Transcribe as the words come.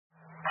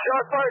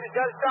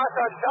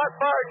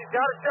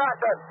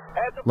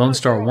Lone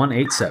Star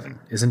 187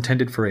 is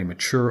intended for a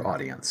mature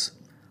audience.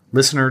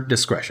 Listener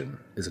discretion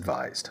is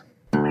advised.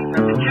 2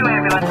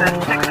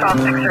 ambulances, 612,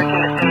 613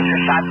 at stage for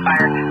shots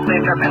fired.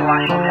 Lathrop in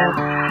Washington,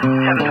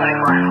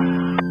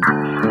 724.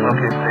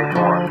 Okay, stage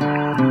 1.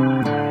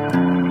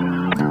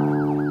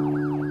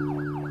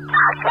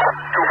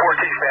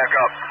 214, back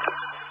up.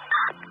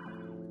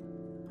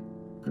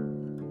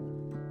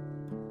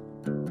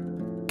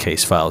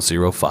 Case File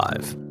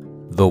 05,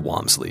 The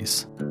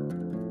Wamsleys.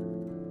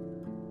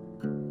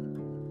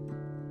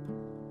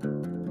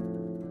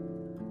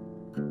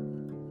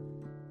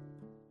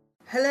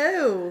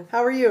 Hello.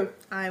 How are you?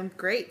 I'm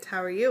great.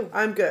 How are you?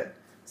 I'm good.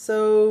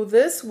 So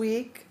this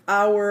week,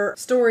 our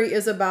story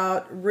is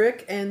about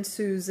Rick and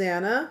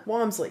Suzanna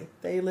Wamsley.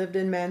 They lived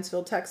in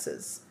Mansfield,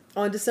 Texas.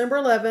 On December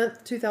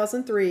 11th,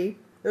 2003,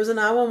 there was a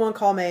 911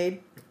 call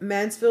made.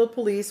 Mansfield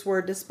police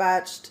were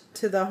dispatched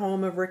to the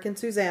home of Rick and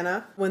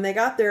Suzanna. When they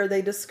got there,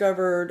 they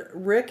discovered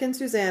Rick and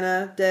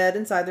Suzanna dead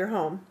inside their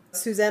home.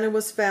 Suzanna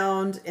was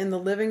found in the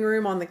living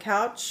room on the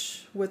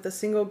couch with a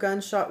single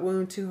gunshot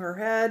wound to her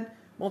head,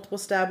 multiple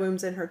stab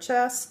wounds in her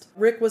chest.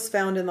 Rick was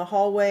found in the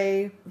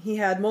hallway. He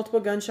had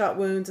multiple gunshot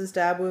wounds and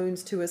stab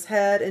wounds to his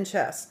head and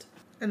chest.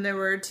 And there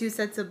were 2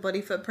 sets of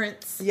bloody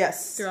footprints.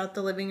 Yes. Throughout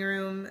the living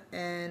room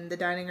and the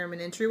dining room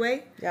and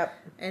entryway. Yep.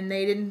 And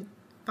they didn't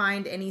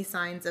find any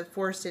signs of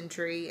forced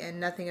entry, and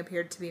nothing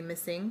appeared to be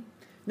missing.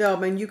 No, I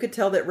mean, you could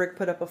tell that Rick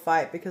put up a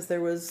fight because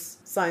there was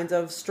signs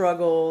of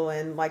struggle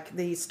and like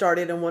he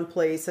started in one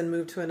place and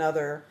moved to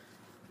another.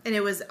 And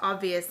it was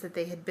obvious that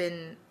they had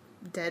been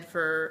dead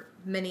for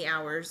many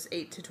hours,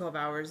 8 to 12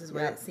 hours is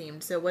what it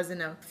seemed. So it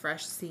wasn't a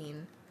fresh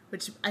scene,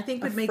 which I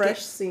think would make it... A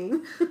fresh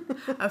scene?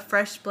 A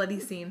fresh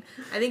bloody scene.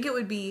 I think it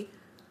would be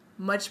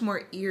much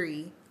more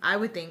eerie, I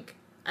would think,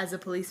 as a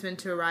policeman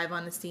to arrive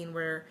on a scene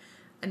where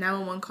a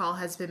 911 call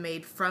has been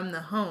made from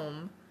the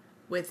home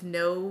with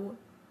no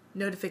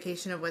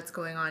notification of what's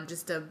going on,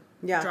 just a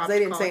dropped they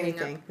didn't call, say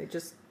anything. Up. They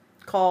just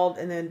called,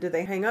 and then did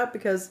they hang up?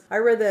 Because I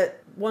read that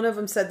one of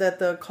them said that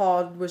the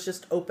call was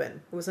just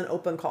open. It was an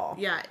open call.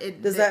 Yeah.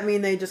 Does that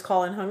mean they just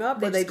call and hung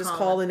up, or they just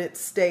called and it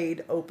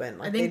stayed open?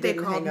 Like I think they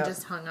called and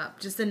just hung up,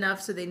 just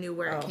enough so they knew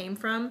where it came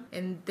from,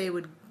 and they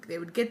would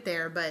get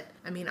there. But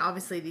I mean,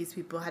 obviously these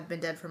people had been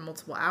dead for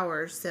multiple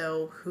hours,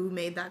 so who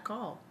made that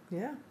call?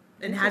 Yeah.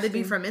 And had to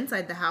be from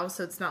inside the house,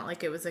 so it's not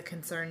like it was a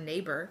concerned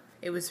neighbor.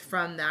 It was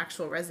from the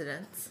actual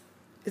residence.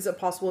 Is it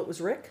possible it was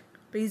Rick?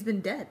 But he's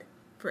been dead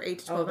for 8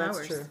 to 12 hours.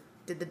 That's true.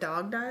 Did the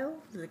dog dial?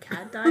 Did the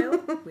cat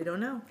dial? We don't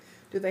know.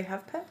 Do they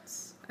have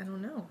pets? I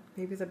don't know.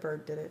 Maybe the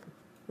bird did it.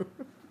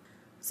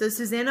 So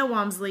Suzanna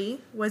Wamsley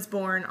was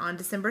born on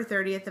December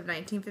 30th of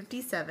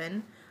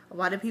 1957. A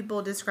lot of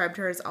people described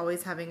her as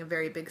always having a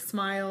very big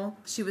smile.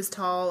 She was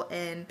tall,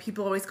 and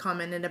people always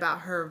commented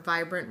about her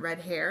vibrant red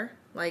hair.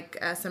 Like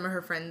some of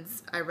her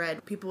friends I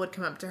read, people would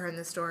come up to her in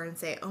the store and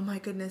say, "Oh my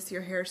goodness,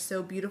 your hair is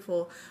so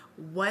beautiful.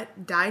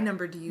 What dye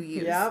number do you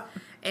use?" Yep.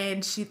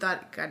 And she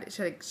thought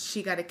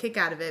she got a kick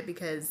out of it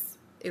because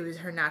it was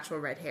her natural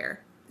red hair.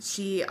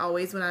 She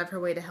always went out of her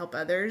way to help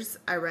others.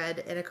 I read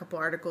in a couple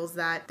articles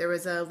that there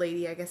was a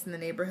lady, I guess, in the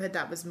neighborhood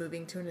that was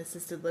moving to an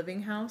assisted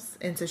living house.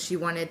 And so she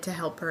wanted to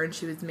help her, and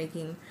she was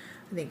making,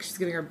 I think she's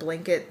giving her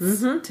blankets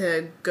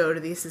to go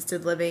to the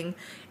assisted living.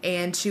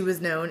 And she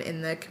was known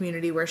in the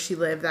community where she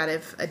lived that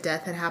if a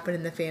death had happened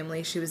in the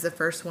family, she was the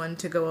first one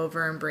to go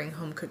over and bring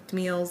home cooked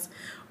meals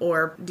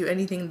or do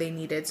anything they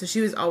needed. So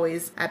she was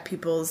always at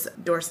people's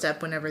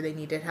doorstep whenever they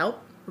needed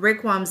help.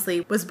 Rick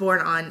Wamsley was born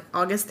on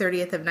August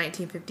 30th of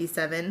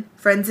 1957.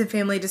 Friends and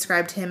family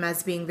described him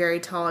as being very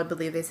tall. I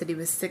believe they said he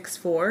was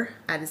 6'4"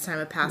 at his time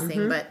of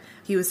passing, but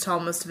he was tall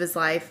most of his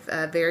life,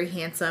 very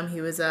handsome.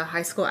 He was a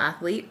high school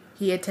athlete.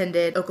 He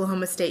attended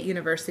Oklahoma State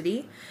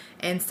University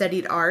and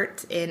studied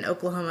art in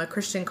Oklahoma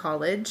Christian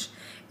College,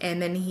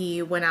 and then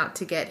he went out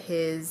to get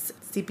his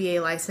CPA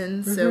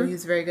license, so he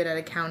was very good at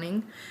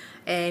accounting.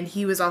 And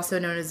he was also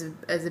known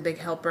as a big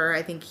helper.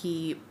 I think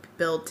he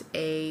built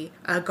a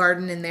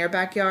garden in their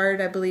backyard,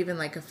 I believe, in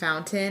like a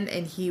fountain,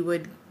 and he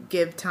would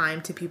give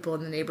time to people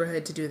in the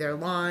neighborhood to do their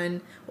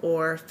lawn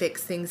or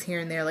fix things here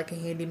and there like a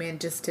handyman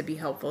just to be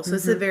helpful. So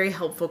it's a very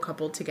helpful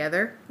couple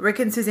together. Rick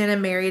and Suzanna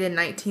married in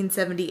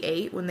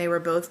 1978 when they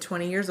were both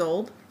 20 years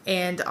old,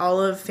 and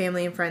all of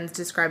family and friends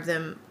described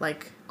them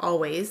like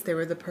always. They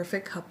were the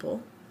perfect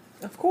couple.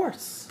 Of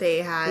course.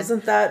 They had...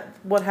 Isn't that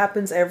what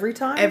happens every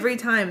time? Every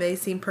time they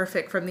seem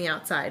perfect from the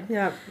outside.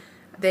 Yeah.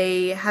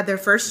 They had their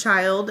first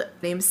child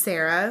named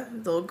Sarah,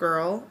 the little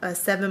girl,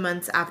 7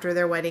 months after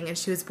their wedding, and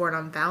she was born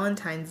on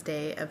Valentine's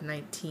Day of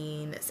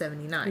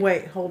 1979.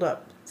 Wait, hold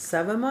up.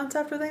 7 months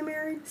after they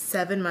married?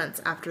 7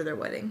 months after their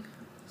wedding.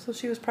 So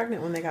she was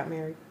pregnant when they got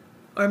married.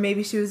 Or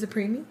maybe she was a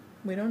preemie.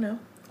 We don't know.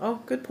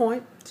 Oh, good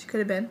point. She could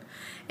have been.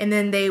 And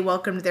then they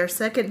welcomed their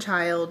second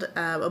child,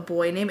 a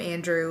boy named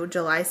Andrew,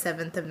 July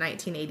 7th of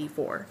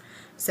 1984.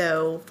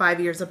 So 5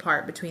 years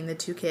apart between the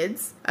two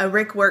kids.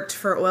 Rick worked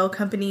for oil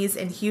companies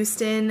in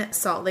Houston,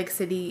 Salt Lake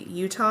City,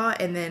 Utah,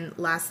 and then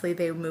lastly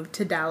they moved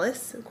to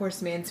Dallas. Of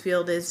course,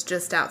 Mansfield is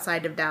just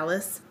outside of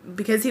Dallas.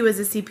 Because he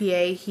was a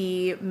CPA,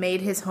 he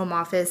made his home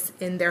office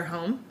in their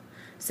home.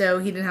 So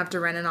he didn't have to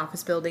rent an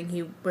office building.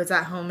 He was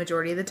at home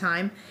majority of the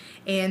time.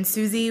 And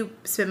Susie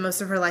spent most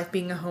of her life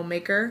being a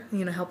homemaker,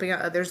 helping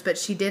out others. But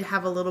she did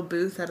have a little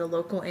booth at a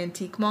local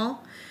antique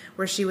mall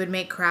where she would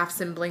make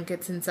crafts and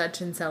blankets and such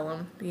and sell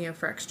them,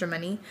 for extra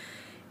money.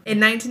 In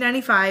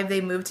 1995,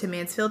 they moved to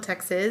Mansfield,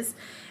 Texas.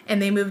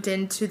 And they moved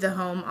into the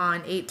home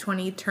on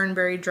 820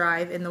 Turnberry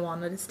Drive in the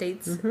Walnut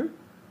Estates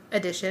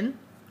addition.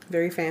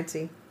 Very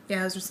fancy.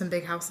 Yeah, those are some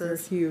big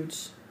houses. They're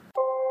huge.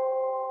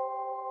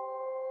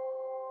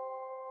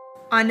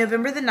 On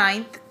November the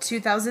 9th,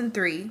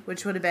 2003,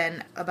 which would have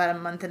been about a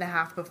month and a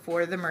half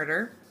before the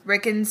murder,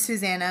 Rick and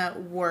Suzanna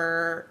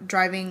were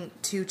driving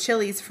to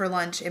Chili's for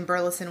lunch in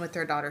Burleson with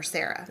their daughter,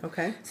 Sarah.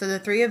 Okay. So the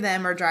three of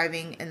them are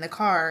driving in the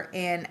car,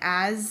 and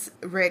as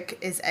Rick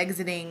is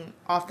exiting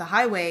off the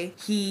highway,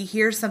 he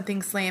hears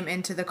something slam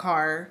into the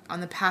car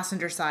on the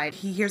passenger side.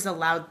 He hears a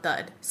loud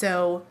thud.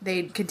 So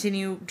they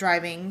continue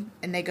driving,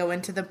 and they go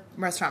into the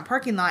restaurant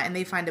parking lot, and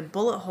they find a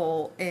bullet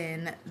hole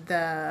in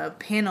the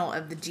panel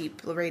of the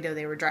Jeep Laredo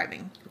they were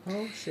driving.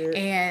 Oh, shit.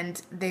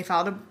 And they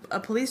filed a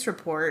police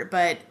report,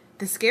 but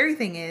the scary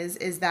thing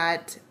is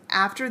that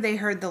after they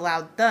heard the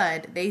loud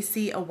thud, they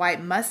see a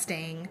white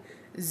Mustang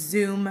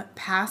zoom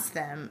past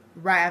them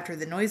right after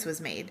the noise was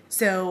made.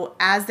 So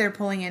as they're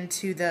pulling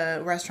into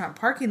the restaurant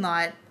parking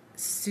lot,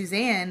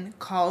 Suzanne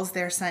calls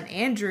their son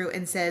Andrew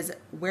and says,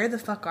 "Where the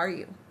fuck are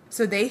you?"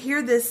 So they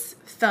hear this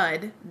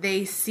thud.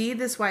 They see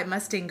this white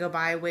Mustang go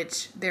by,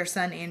 which their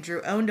son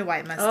Andrew owned a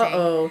white Mustang.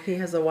 Uh-oh, he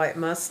has a white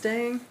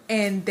Mustang?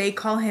 And they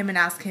call him and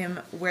ask him,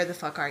 "Where the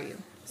fuck are you?"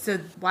 So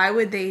why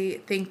would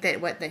they think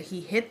that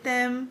he hit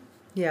them?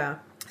 Yeah.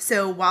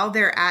 So while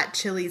they're at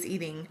Chili's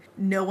eating,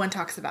 no one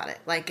talks about it.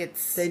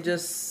 They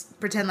just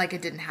pretend like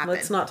it didn't happen.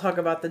 Let's not talk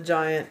about the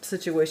giant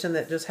situation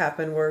that just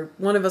happened where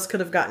one of us could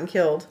have gotten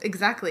killed.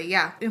 Exactly,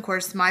 yeah. Of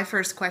course, my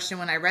first question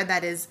when I read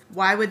that is,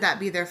 why would that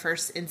be their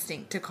first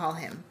instinct to call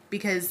him?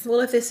 Because...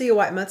 Well, if they see a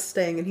white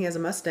Mustang and he has a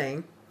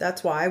Mustang...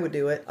 That's why I would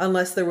do it.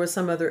 Unless there was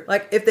some other...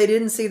 Like, if they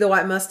didn't see the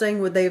white Mustang,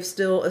 would they have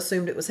still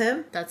assumed it was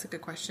him? That's a good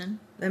question.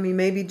 I mean,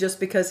 maybe just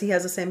because he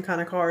has the same kind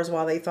of cars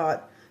while they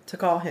thought to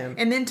call him.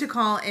 And then to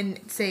call and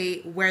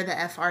say, "Where the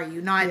F are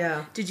you?" Not,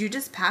 yeah. Did you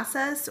just pass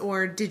us?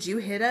 Or did you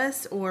hit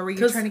us? Or were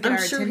you trying to get our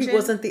attention? I'm sure he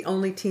wasn't the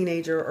only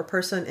teenager or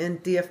person in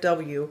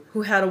DFW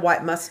who had a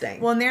white Mustang.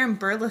 Well, and they're in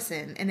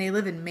Burleson, and they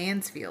live in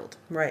Mansfield.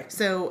 Right.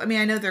 So, I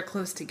mean, I know they're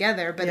close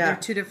together, but Yeah. they're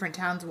two different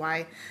towns.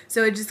 Why?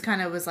 So it just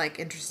kind of was,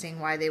 interesting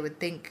why they would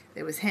think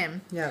it was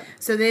him. Yeah.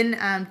 So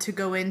then to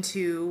go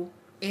into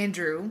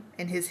Andrew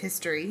and his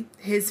history,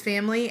 his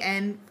family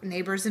and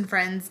neighbors and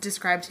friends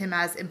described him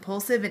as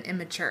impulsive and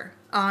immature.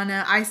 On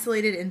an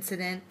isolated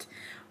incident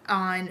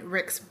on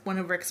one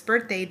of Rick's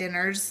birthday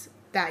dinners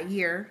that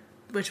year,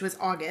 which was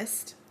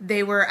August,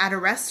 they were at a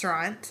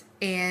restaurant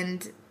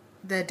and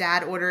the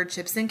dad ordered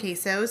chips and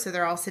queso, so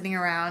they're all sitting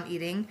around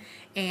eating,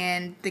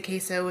 and the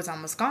queso was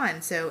almost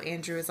gone. So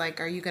Andrew was like,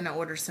 "Are you going to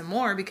order some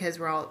more? Because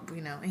we're all,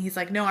 and he's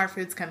like, "No, our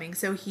food's coming."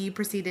 So he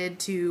proceeded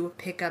to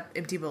pick up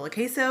empty bowl of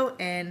queso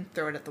and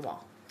throw it at the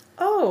wall.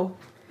 Oh,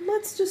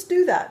 let's just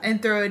do that.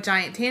 And throw a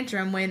giant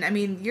tantrum when,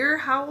 you're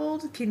how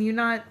old? Can you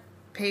not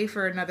pay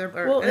for another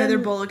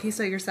bowl of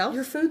queso yourself?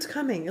 Your food's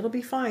coming. It'll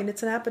be fine.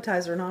 It's an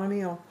appetizer, not a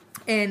meal.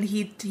 And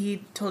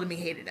he told him he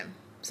hated him.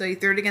 So he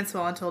threw it against the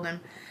wall and told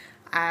him,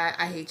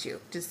 I hate you.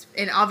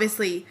 And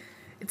obviously,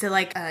 it's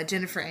a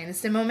Jennifer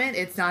Aniston moment.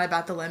 It's not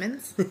about the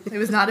lemons. It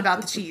was not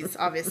about the cheese,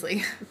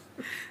 obviously.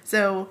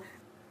 So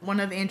one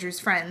of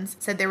Andrew's friends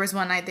said there was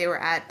one night they were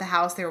at the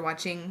house, they were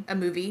watching a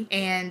movie,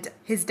 and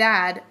his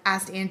dad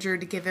asked Andrew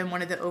to give him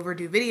one of the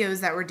overdue videos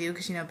that were due,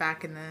 because,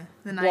 back in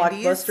the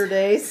 90s. Blockbuster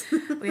days.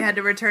 We had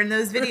to return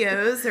those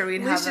videos, or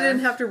we'd At least you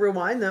didn't have to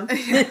rewind them.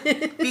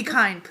 Be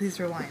kind, please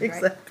rewind, right?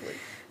 Exactly.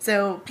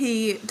 So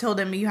he told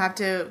him, "You have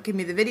to give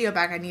me the video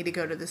back. I need to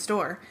go to the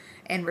store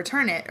and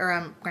return it, or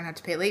I'm going to have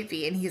to pay a late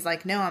fee." And he's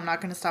like, "No, I'm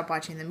not going to stop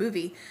watching the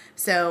movie."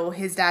 So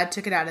his dad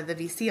took it out of the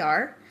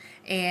VCR,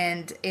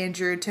 and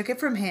Andrew took it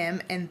from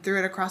him and threw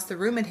it across the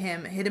room at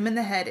him, hit him in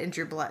the head, and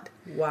drew blood.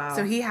 Wow.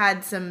 So he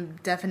had some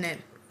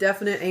definite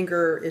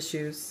anger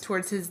issues.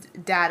 Towards his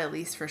dad, at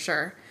least, for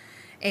sure.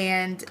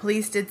 And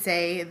police did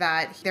say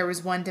that there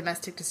was one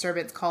domestic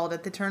disturbance called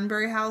at the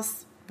Turnberry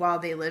house while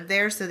they lived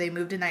there. So they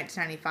moved in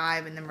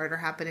 1995 and the murder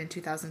happened in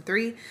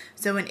 2003.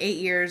 So in 8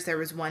 years, there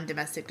was one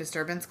domestic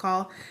disturbance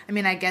call.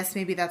 I guess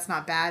maybe that's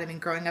not bad.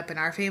 growing up in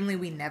our family,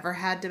 we never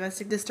had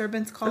domestic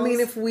disturbance calls.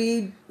 If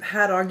we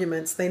had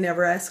arguments, they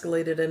never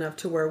escalated enough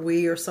to where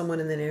we or someone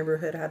in the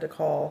neighborhood had to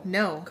call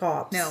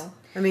cops. No.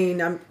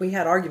 We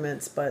had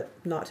arguments, but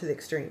not to the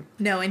extreme.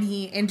 No, and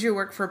Andrew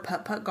worked for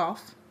Putt Putt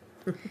Golf.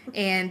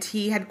 And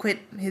he had quit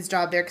his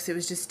job there because it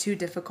was just too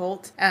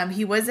difficult.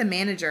 He was a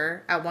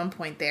manager at one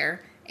point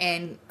there.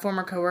 And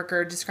former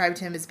coworker described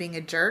him as being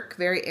a jerk,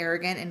 very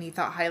arrogant, and he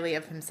thought highly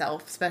of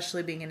himself,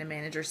 especially being in a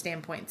manager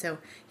standpoint. So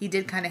he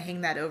did kind of hang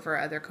that over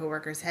other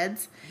coworkers'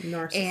 heads.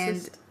 Narcissist.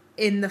 And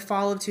in the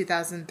fall of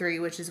 2003,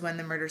 which is when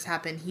the murders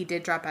happened, he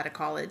did drop out of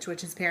college,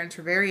 which his parents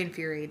were very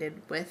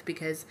infuriated with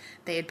because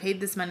they had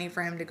paid this money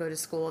for him to go to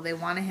school. They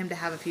wanted him to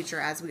have a future,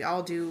 as we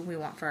all do, we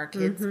want for our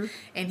kids.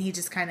 And he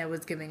just kind of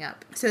was giving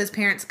up. So his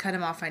parents cut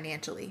him off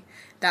financially.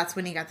 That's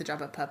when he got the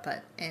job at Putt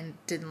Putt and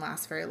didn't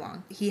last very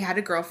long. He had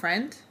a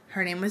girlfriend.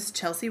 Her name was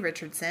Chelsea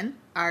Richardson.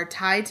 Our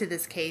tie to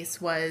this case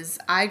was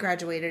I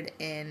graduated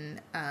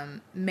in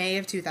May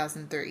of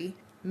 2003.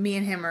 Me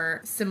and him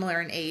are similar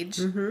in age,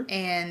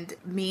 and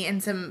me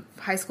and some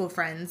high school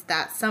friends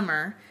that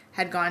summer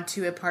had gone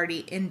to a party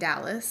in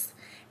Dallas,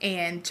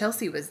 and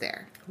Chelsea was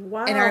there.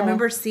 Wow. And I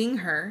remember seeing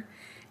her,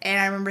 and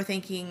I remember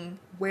thinking,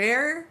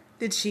 where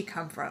did she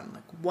come from?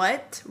 Like,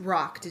 what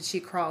rock did she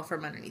crawl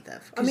from underneath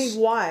of? I mean,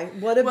 why?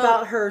 What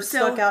about her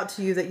stuck out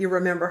to you that you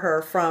remember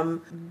her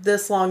from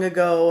this long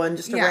ago and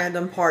just a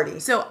random party?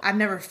 So I've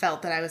never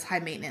felt that I was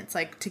high maintenance.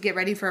 Like, to get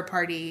ready for a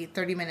party,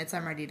 30 minutes,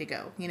 I'm ready to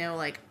go. You know,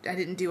 like, I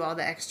didn't do all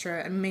the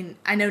extra. I mean,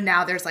 I know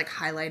now there's, like,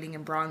 highlighting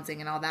and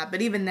bronzing and all that.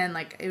 But even then,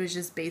 like, it was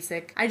just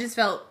basic. I just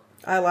felt...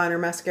 Eyeliner,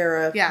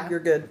 mascara,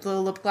 you're good.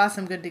 Little lip gloss,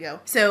 I'm good to go.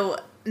 So,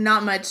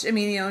 not much. I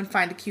mean, you know,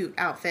 find a cute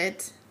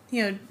outfit.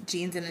 You know,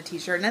 jeans and a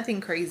t-shirt,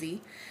 nothing crazy.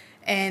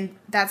 And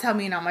that's how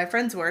me and all my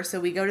friends were. So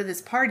we go to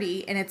this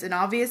party, and it's an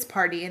obvious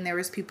party, and there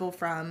was people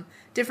from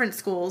different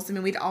schools. I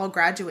mean, we'd all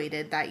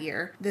graduated that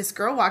year. This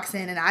girl walks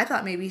in, and I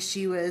thought maybe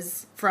she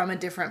was from a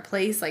different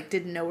place, like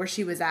didn't know where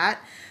she was at,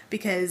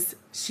 because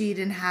she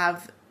didn't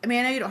have... I mean,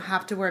 I know you don't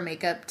have to wear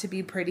makeup to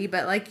be pretty,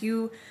 but like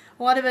a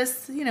lot of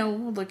us, you know,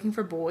 looking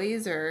for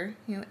boys or,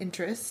 you know,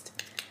 interest.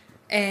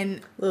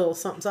 And little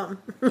something.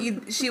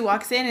 She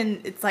walks in,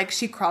 and it's like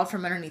she crawled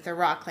from underneath a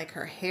rock. Like,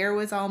 her hair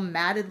was all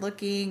matted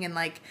looking, and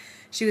like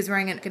she was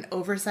wearing an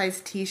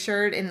oversized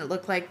t-shirt, and it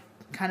looked like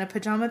kind of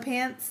pajama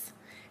pants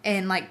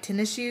and like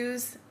tennis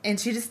shoes. And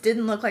she just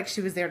didn't look like she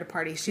was there to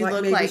party. She looked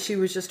maybe like she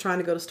was just trying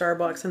to go to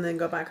Starbucks and then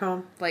go back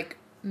home. Like,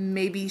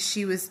 maybe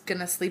she was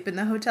gonna sleep in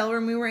the hotel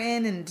room we were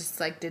in and just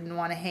like didn't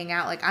want to hang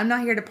out. Like, I'm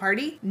not here to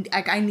party.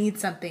 Like, I need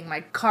something.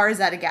 My car is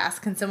out of gas.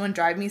 Can someone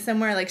drive me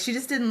somewhere? Like, she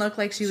just didn't look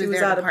like she was there to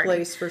party. She was out of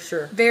place for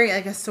sure. Very,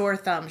 like a sore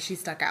thumb. She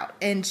stuck out.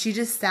 And she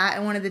just sat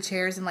in one of the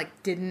chairs and like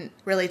didn't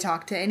really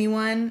talk to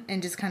anyone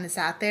and just kind of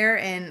sat there.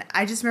 And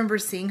I just remember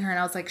seeing her, and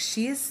I was like,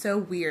 she is so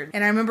weird.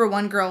 And I remember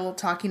one girl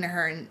talking to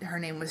her, and her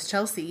name was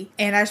Chelsea.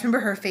 And I just remember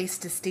her face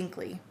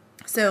distinctly.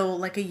 So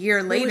like a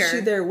year later. Who was she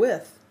there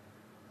with?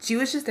 She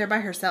was just there by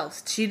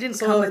herself. She didn't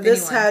come with anyone.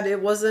 So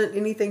it wasn't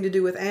anything to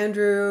do with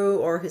Andrew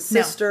or his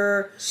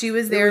sister. No, she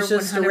was there. It was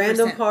just 100%, a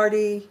random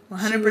party.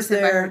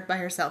 100% by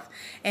herself.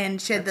 And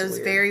she had those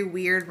very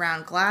weird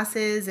round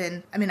glasses.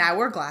 And I mean, I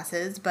wore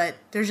glasses, but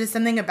there's just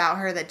something about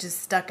her that just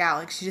stuck out.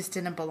 Like, she just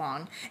didn't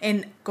belong.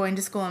 And going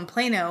to school in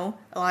Plano,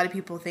 a lot of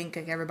people think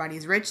like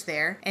everybody's rich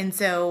there. And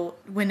so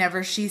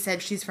whenever she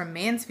said she's from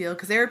Mansfield,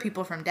 because there are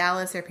people from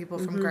Dallas, there are people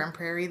from Grand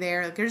Prairie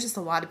there. Like, there's just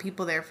a lot of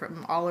people there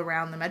from all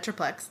around the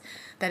Metroplex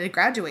that had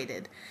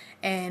graduated.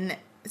 And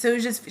so it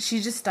was just,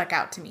 she just stuck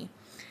out to me.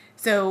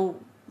 So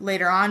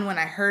later on, when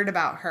I heard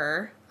about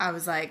her, I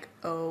was like,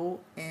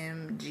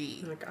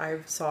 OMG. Like,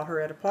 I saw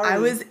her at a party. I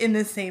was in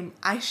the same,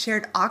 I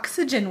shared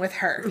oxygen with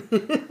her.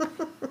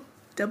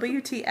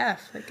 WTF.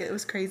 Like, it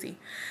was crazy.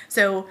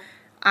 So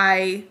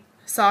I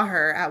saw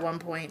her at one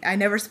point. I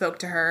never spoke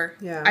to her.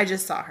 Yeah. I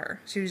just saw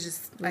her. She was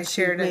just, and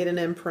she made an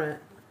imprint.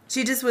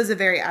 She just was a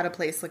very out of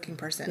place looking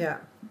person. Yeah.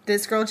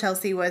 This girl,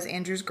 Chelsea, was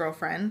Andrew's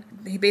girlfriend.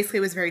 He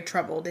basically was very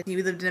troubled.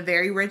 He lived in a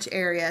very rich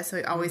area, so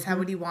he always had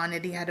what he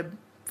wanted. He had a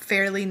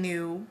fairly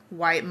new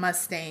white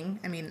Mustang.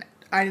 I mean,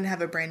 I didn't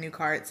have a brand new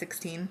car at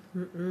 16.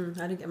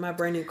 I didn't get my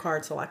brand new car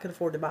until I could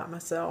afford to buy it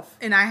myself.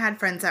 And I had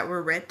friends that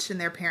were rich, and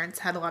their parents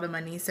had a lot of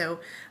money. So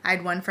I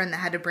had one friend that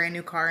had a brand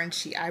new car, and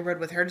I rode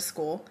with her to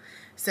school.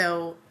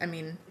 So, I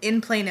mean, in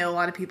Plano, a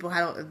lot of people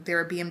there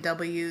were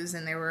BMWs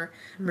and there were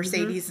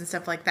Mercedes and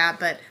stuff like that.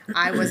 But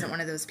I wasn't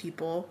one of those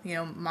people. You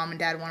know, mom and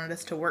dad wanted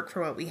us to work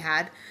for what we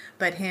had.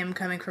 But him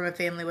coming from a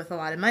family with a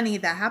lot of money,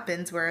 that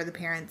happens where the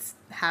parents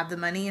have the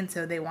money and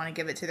so they want to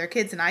give it to their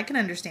kids. And I can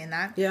understand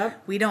that. Yeah.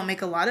 We don't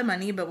make a lot of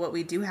money, but what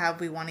we do have,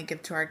 we want to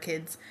give to our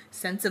kids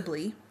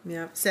sensibly.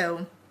 Yeah.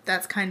 So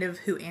that's kind of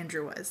who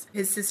Andrew was.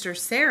 His sister,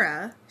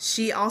 Sarah,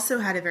 she also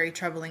had a very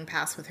troubling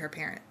past with her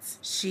parents.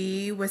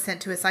 She was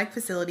sent to a psych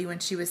facility when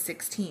she was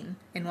 16.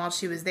 And while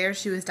she was there,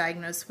 she was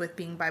diagnosed with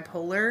being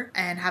bipolar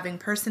and having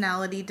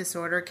personality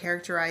disorder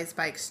characterized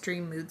by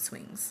extreme mood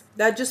swings.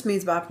 That just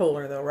means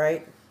bipolar, though,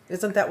 right?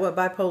 Isn't that what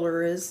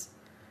bipolar is?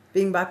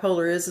 Being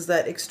bipolar is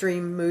that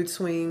extreme mood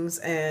swings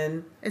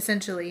and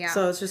Essentially, yeah.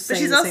 So it's just but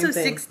saying she's the also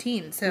same thing.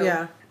 16, so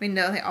Yeah. I mean,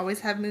 don't they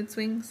always have mood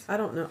swings? I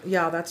don't know.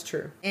 Yeah, that's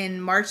true.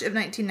 In March of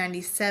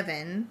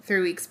 1997,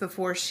 3 weeks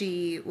before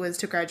she was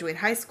to graduate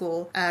high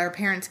school, her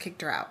parents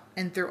kicked her out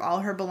and threw all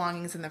her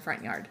belongings in the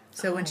front yard.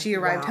 So when she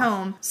arrived Wow.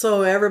 home,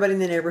 So everybody in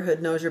the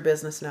neighborhood knows your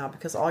business now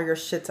because all your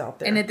shit's out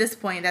there. and at this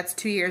point, that's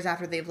 2 years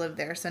after they've lived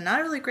there. So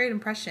not a really great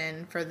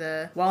impression for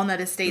the Walnut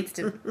Estates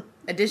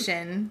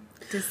addition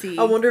to see.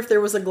 I wonder if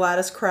there was a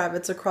Gladys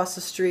Kravitz across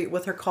the street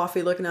with her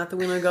coffee looking out the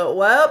window and go,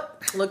 well,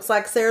 looks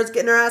like Sarah's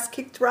getting her ass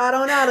kicked right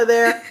on out of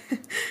there.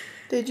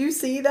 Did you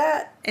see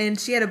that? And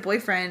she had a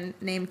boyfriend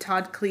named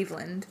Todd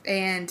Cleveland,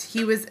 and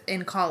he was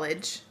in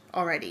college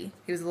already.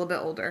 He was a little bit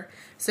older.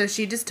 So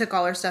she just took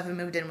all her stuff and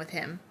moved in with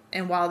him.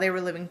 And while they were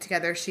living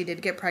together, she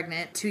did get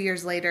pregnant. 2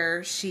 years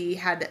later, she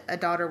had a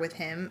daughter with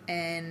him,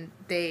 and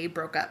they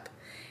broke up.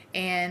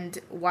 And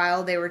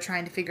while they were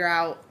trying to figure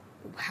out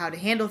how to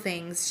handle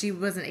things, she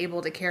wasn't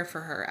able to care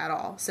for her at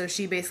all. So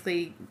she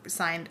basically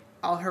signed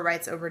all her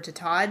rights over to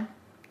Todd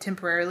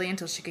temporarily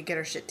until she could get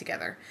her shit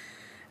together.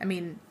 I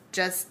mean,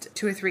 just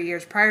 2 or 3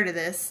 years prior to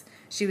this,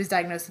 she was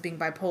diagnosed with being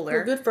bipolar.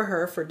 Well, good for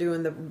her for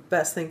doing the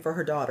best thing for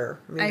her daughter.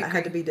 I mean, I that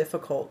had to agree. be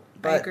difficult.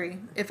 But I agree.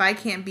 If I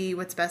can't be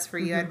what's best for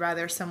you, I'd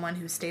rather someone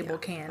who's stable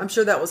can. I'm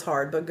sure that was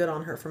hard, but good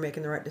on her for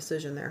making the right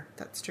decision there.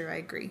 That's true. I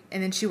agree.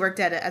 And then she worked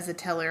as a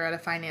teller at a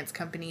finance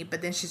company,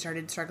 but then she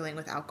started struggling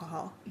with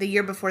alcohol. The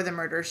year before the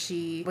murder,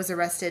 she was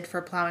arrested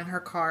for plowing her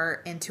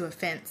car into a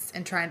fence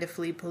and trying to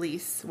flee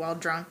police while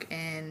drunk,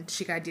 and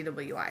she got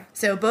DWI.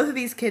 So both of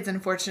these kids,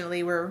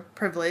 unfortunately, were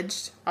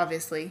privileged,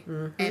 obviously,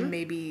 and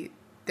maybe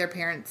their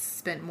parents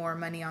spent more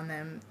money on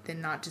them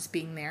than not just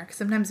being there. Because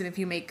sometimes if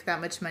you make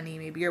that much money,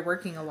 maybe you're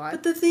working a lot.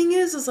 But the thing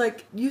is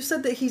like, you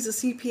said that he's a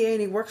CPA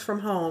and he works from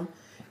home,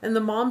 and the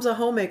mom's a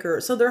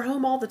homemaker, so they're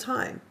home all the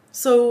time.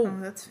 So Oh,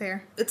 that's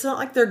fair. it's not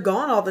like they're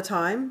gone all the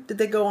time. Did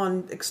they go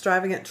on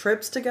extravagant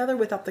trips together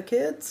without the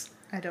kids?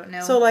 I don't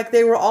know. So like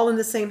they were all in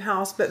the same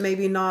house, but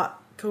maybe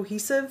not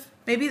cohesive.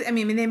 Maybe, I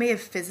mean, they may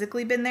have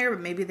physically been there,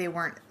 but maybe they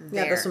weren't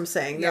there. Yeah, that's what I'm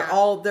saying.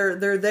 Yeah.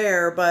 They're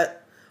there, but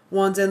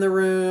one's in the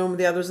room,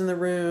 the other's in the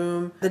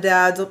room. The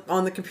dad's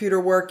on the computer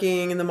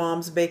working, and the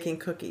mom's baking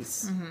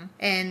cookies.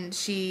 And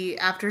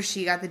after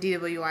she got the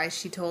DWI,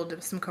 she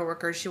told some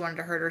coworkers she wanted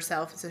to hurt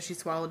herself, so she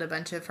swallowed a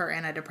bunch of her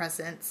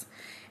antidepressants,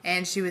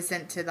 and she was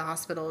sent to the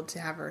hospital to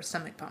have her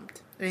stomach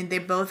pumped. I mean, they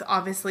both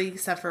obviously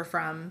suffer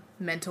from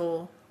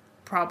mental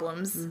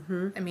problems.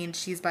 I mean,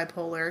 she's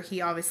bipolar. He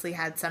obviously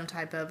had some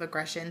type of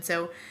aggression.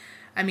 So,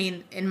 I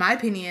mean, in my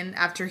opinion,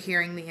 after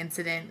hearing the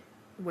incident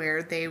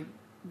where they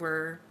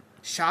were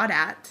shot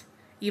at,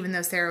 even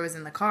though Sarah was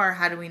in the car,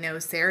 how do we know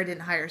Sarah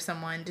didn't hire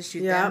someone to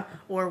shoot them?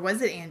 Or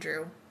was it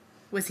Andrew?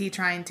 Was he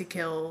trying to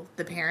kill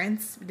the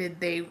parents?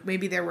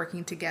 Maybe they're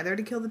working together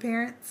to kill the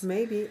parents?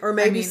 Maybe. Or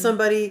maybe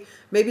somebody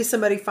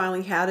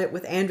finally had it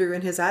with Andrew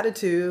and his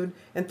attitude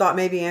and thought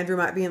maybe Andrew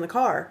might be in the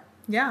car.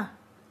 Yeah.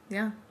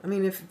 Yeah. I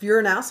mean, if you're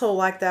an asshole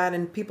like that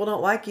and people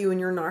don't like you and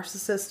you're a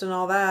narcissist and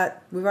all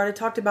that, we've already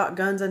talked about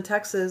guns in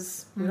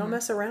Texas. We don't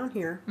mess around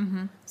here.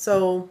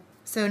 So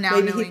now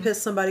maybe he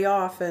pissed somebody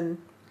off. And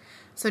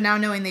So now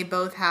knowing they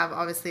both have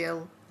obviously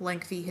a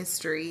lengthy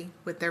history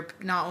with their,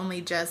 not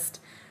only just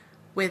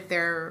with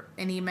their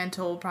any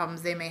mental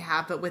problems they may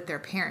have, but with their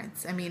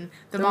parents. I mean,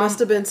 there must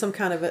have been some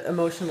kind of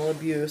emotional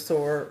abuse,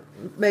 or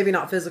maybe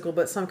not physical,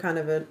 but some kind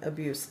of an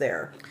abuse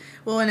there.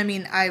 Well, and I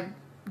mean, I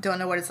don't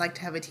know what it's like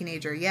to have a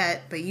teenager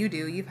yet, but you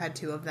do. You've had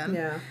 2 of them.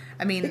 Yeah.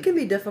 I mean, it can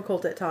be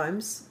difficult at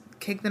times.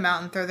 Kick them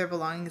out and throw their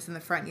belongings in the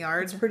front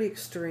yard. It's pretty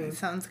extreme. It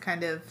sounds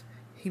kind of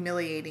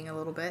humiliating a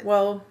little bit.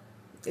 Well,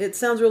 it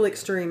sounds really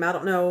extreme. I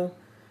don't know.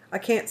 I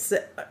can't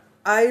say.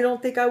 I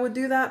don't think I would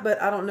do that,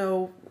 but I don't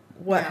know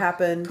what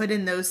happened. Put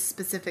in those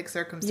specific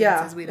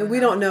circumstances. Yeah, we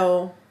don't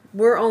know.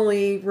 We're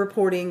only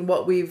reporting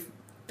what we've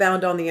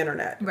found on the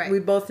internet. Right. We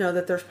both know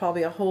that there's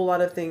probably a whole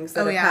lot of things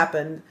that have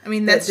happened. I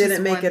mean, that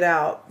didn't make it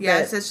out.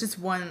 Yeah, so it's just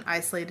one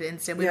isolated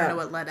incident. We don't know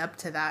what led up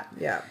to that.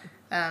 Yeah.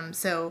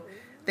 So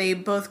they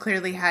both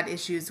clearly had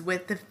issues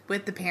with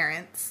the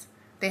parents.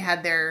 They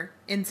had their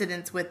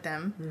incidents with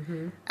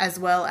them, as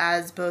well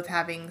as both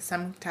having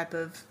some type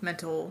of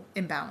mental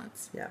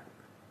imbalance. Yeah.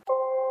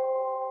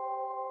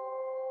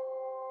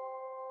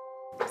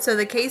 So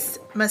the case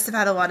must have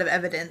had a lot of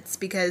evidence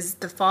because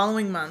the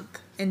following month,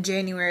 in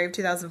January of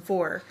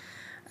 2004,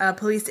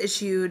 police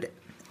issued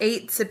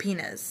 8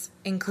 subpoenas,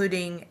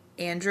 including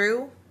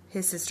Andrew,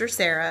 his sister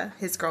Sarah,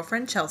 his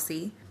girlfriend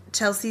Chelsea,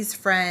 Chelsea's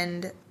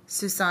friend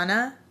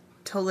Suzanna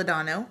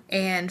Toledano,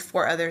 and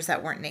 4 others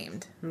that weren't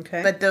named.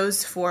 Okay. But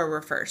those 4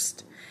 were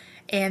first.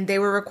 And they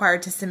were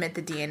required to submit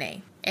the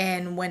DNA.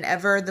 And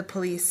whenever the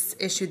police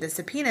issued the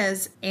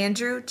subpoenas,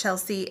 Andrew,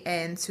 Chelsea,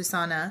 and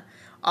Suzanna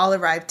all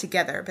arrived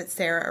together, but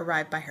Sarah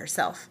arrived by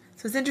herself.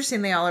 So it's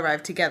interesting they all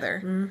arrived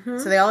together.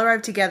 So they all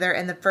arrived together,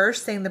 and the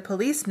first thing the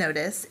police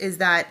notice is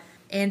that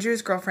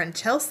Andrew's girlfriend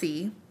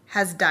Chelsea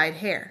has dyed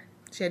hair.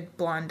 She had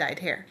blonde dyed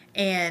hair.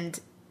 And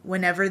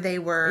whenever they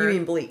were... You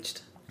mean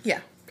bleached?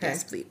 Yeah,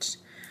 yes, bleached.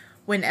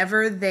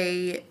 Whenever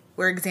they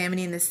were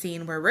examining the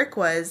scene where Rick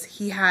was,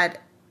 he had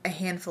a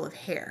handful of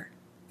hair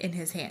in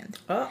his hand.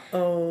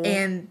 Uh-oh.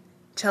 And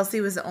Chelsea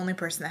was the only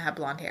person that had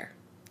blonde hair.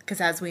 Because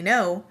as we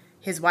know,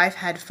 his wife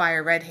had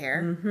fire red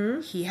hair.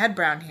 Mm-hmm. He had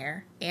brown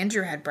hair.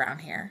 Andrew had brown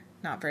hair.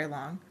 Not very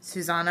long.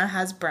 Susanna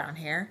has brown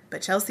hair.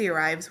 But Chelsea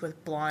arrives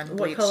with blonde What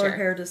bleached color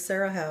hair does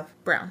Sarah have?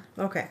 Brown.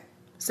 Okay.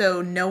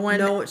 So no one...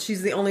 No,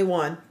 she's the only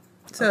one.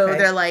 So Okay.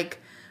 they're like,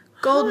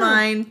 gold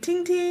mine,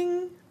 ting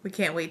ting. We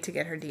can't wait to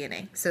get her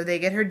DNA. So they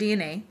get her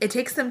DNA. It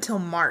takes them till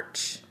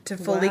March to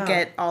fully Wow.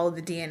 get all of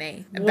the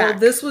DNA Well, back.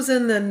 this was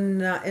in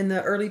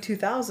the early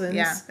 2000s.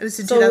 Yeah, it was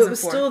in so 2004. it was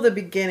still the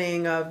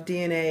beginning of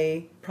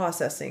DNA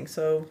processing.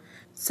 So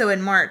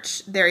in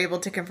March, they're able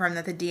to confirm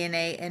that the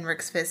DNA in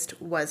Rick's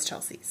fist was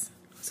Chelsea's.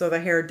 the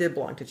hair did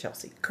belong to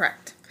Chelsea.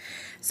 Correct.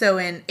 So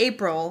in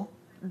April,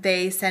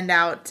 they send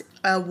out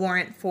a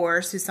warrant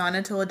for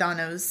Suzanna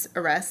Toledano's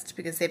arrest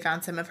because they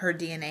found some of her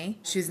DNA.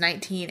 She was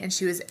 19 and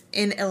she was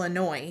in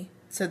Illinois,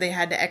 so they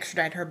had to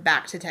extradite her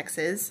back to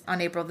Texas.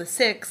 On April the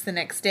 6th, the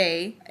next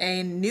day,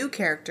 a new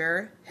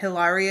character,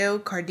 Hilario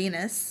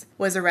Cardenas,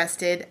 was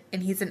arrested,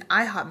 and he's an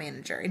IHOP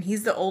manager, and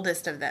he's the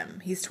oldest of them.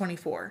 He's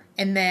 24.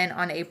 And then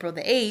on April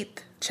the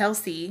 8th,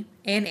 Chelsea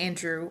and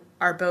Andrew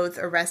are both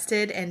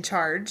arrested and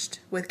charged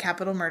with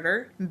capital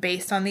murder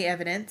based on the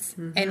evidence.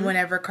 Mm-hmm. And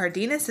whenever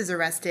Cardenas is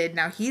arrested,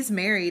 now he's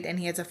married and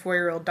he has a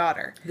 4-year-old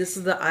daughter. This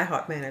is the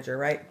IHOP manager,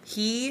 right?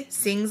 He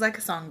sings like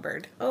a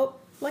songbird. Oh,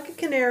 like a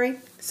canary.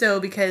 So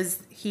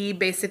because he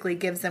basically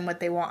gives them what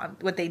they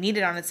want, what they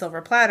needed on a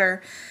silver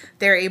platter,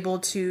 they're able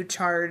to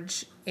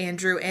charge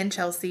Andrew and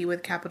Chelsea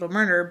with capital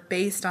murder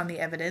based on the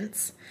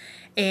evidence.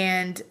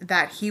 And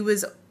that he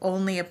was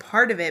only a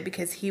part of it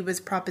because he was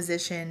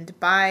propositioned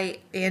by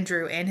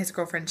Andrew and his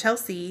girlfriend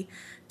Chelsea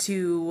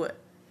to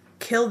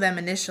kill them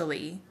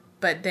initially,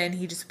 but then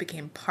he just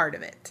became part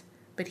of it.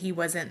 But he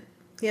wasn't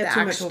He had the too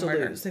much actual to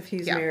murder. lose if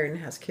he's Yeah. married and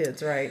has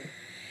kids, right?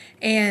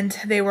 And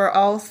they were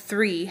all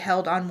three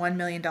held on $1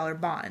 million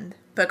bond.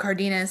 But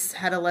Cardenas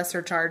had a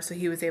lesser charge, so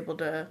he was able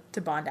to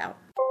bond out.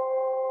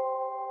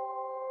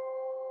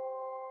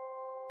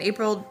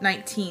 April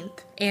 19th,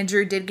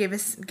 Andrew did give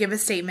a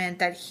statement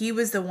that he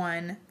was the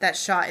one that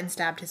shot and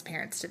stabbed his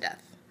parents to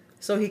death.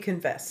 So he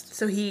confessed.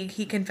 So he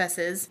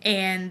confesses,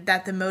 and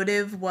that the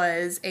motive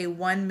was a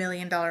 $1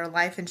 million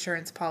life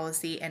insurance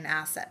policy and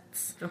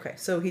assets. Okay,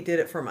 so he did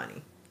it for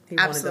money. He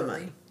Absolutely. wanted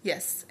the money.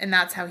 Yes, and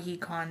that's how he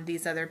conned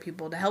these other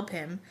people to help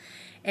him.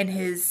 And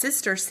his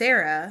sister,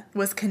 Sarah,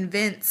 was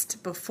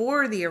convinced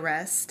before the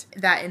arrest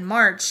that in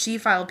March she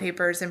filed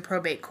papers in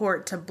probate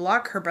court to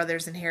block her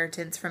brother's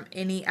inheritance from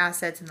any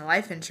assets in the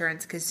life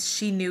insurance because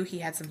she knew he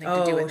had something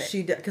to do with it.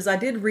 She did. Because I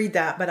did read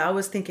that, but I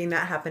was thinking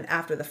that happened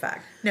after the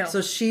fact. No.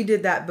 So she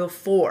did that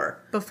before.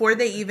 Before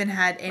they even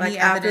had any Like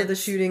evidence. after the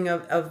shooting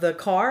of the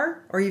car,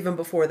 or even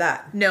before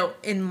that? No,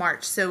 in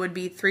March. So it would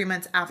be 3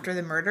 months after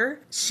the murder.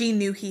 She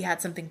knew he had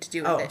something to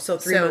do with it. So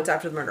 3 months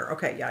after the murder.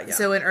 Okay, yeah.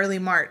 So in early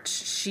March,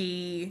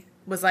 she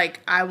was like,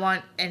 I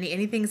want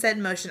anything set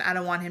in motion. I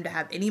don't want him to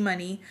have any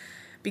money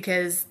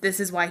because this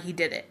is why he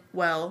did it.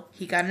 Well,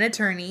 he got an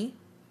attorney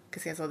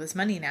because he has all this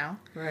money now.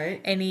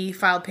 Right. And he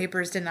filed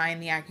papers denying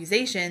the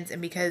accusations.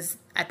 And because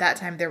at that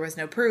time there was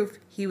no proof,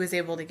 he was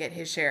able to get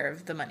his share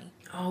of the money.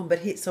 Oh, but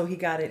he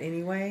got it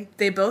anyway?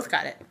 They both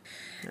got it.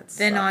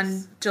 Then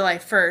on July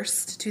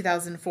 1st,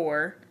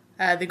 2004,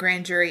 the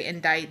grand jury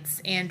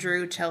indicts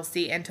Andrew,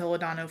 Chelsea, and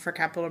Toledano for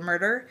capital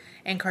murder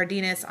and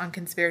Cardenas on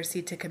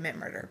conspiracy to commit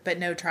murder, but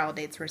no trial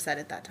dates were set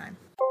at that time.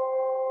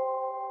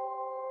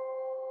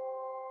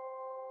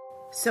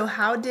 So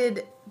how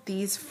did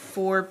these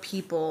 4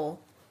 people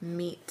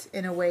meet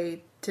in a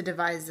way to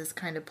devise this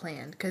kind of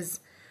plan? Because,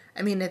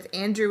 I mean, if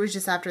Andrew was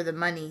just after the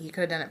money, he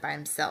could have done it by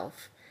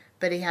himself.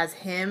 But he has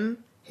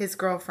him, his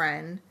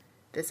girlfriend,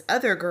 this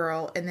other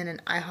girl, and then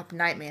an IHOP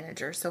night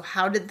manager. So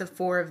how did the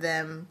 4 of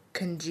them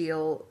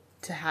congeal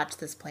to hatch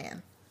this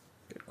plan?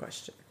 Good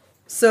question.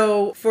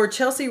 So for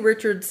Chelsea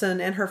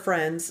Richardson and her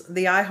friends,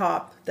 the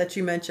IHOP that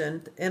you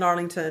mentioned in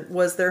Arlington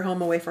was their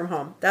home away from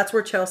home. That's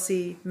where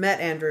Chelsea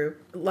met Andrew.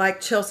 Like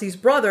Chelsea's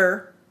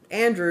brother,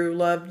 Andrew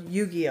loved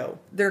Yu-Gi-Oh!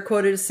 They're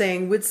quoted as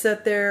saying, "We'd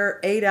sit there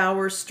 8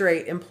 hours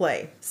straight and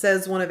play,"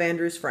 says one of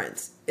Andrew's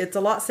friends. "It's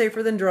a lot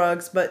safer than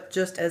drugs, but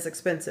just as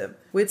expensive.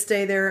 We'd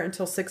stay there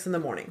until 6 in the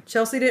morning."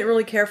 Chelsea didn't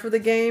really care for the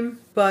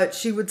game, but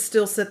she would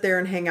still sit there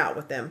and hang out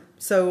with them.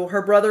 So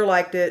her brother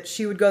liked it.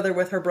 She would go there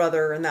with her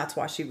brother, and that's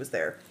why she was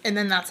there. And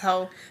then that's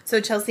how... So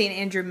Chelsea and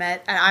Andrew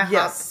met at IHOP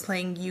Yes.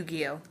 playing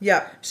Yu-Gi-Oh!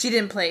 Yeah. She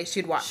didn't play.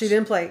 She'd watch. She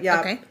didn't play, yeah.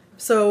 Okay.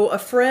 So a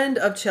friend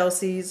of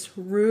Chelsea's,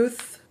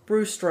 Ruth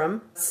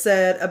Brewstrom,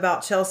 said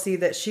about Chelsea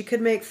that she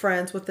could make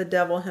friends with the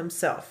devil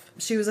himself.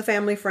 She was a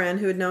family friend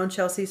who had known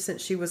Chelsea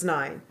since she was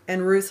 9.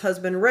 And Ruth's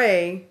husband,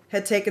 Ray,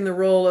 had taken the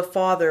role of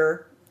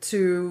father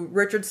to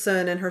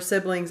Richardson and her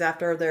siblings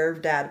after their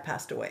dad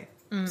passed away.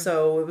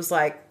 So it was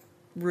like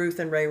Ruth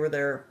and Ray were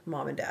their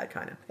mom and dad,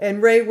 kind of.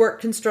 And Ray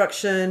worked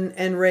construction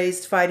and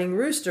raised fighting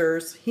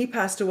roosters. He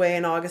passed away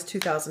in August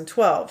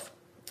 2012.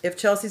 If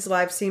Chelsea's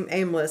life seemed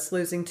aimless,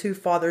 losing 2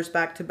 fathers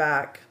back to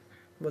back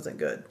wasn't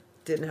good.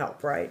 Didn't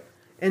help, right?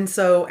 And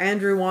so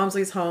Andrew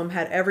Wamsley's home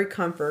had every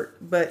comfort,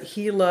 but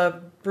he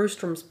loved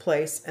Brewstrom's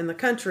place in the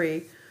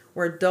country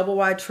where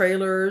double-wide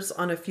trailers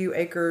on a few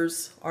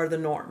acres are the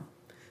norm.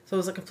 So it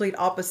was a complete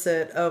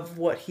opposite of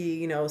what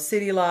he,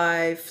 city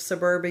life,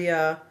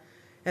 suburbia.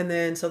 And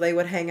then so they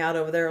would hang out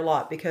over there a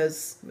lot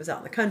because it was out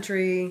in the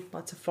country,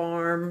 lots of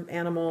farm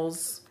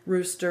animals,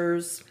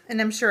 roosters.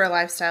 And I'm sure a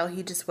lifestyle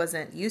he just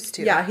wasn't used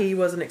to. Yeah, he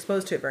wasn't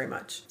exposed to it very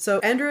much. So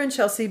Andrew and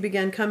Chelsea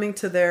began coming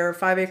to their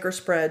 5-acre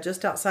spread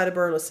just outside of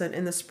Burleson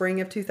in the spring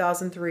of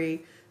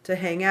 2003 to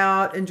hang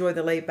out, enjoy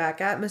the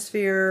laid-back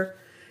atmosphere.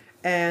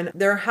 And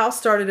their house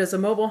started as a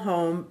mobile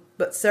home,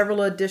 but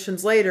several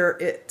additions later,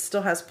 it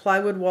still has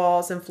plywood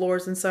walls and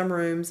floors in some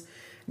rooms.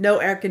 No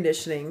air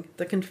conditioning.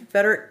 The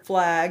Confederate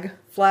flag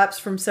flaps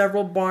from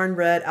several barn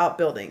red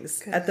outbuildings.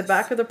 Goodness. At the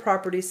back of the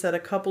property sat a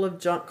couple of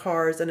junk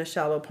cars and a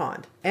shallow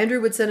pond.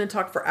 Andrew would sit and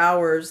talk for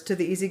hours to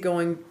the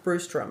easygoing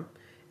Brewstrom,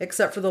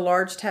 except for the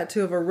large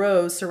tattoo of a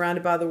rose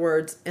surrounded by the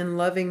words, "In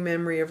loving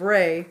memory of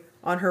Ray,"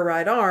 on her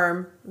right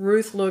arm.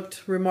 Ruth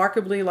looked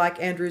remarkably like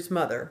Andrew's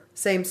mother.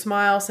 Same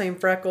smile, same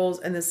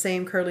freckles, and the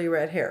same curly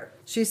red hair.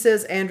 She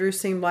says Andrew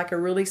seemed like a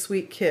really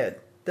sweet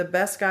kid. The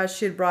best guy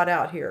she had brought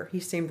out here. He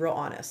seemed real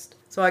honest.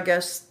 So I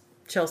guess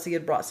Chelsea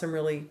had brought some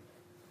really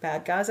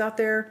bad guys out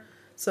there.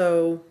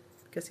 So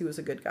I guess he was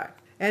a good guy.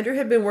 Andrew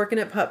had been working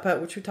at Putt Putt,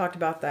 which we talked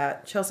about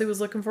that. Chelsea was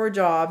looking for a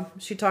job.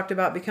 She talked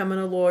about becoming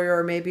a lawyer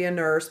or maybe a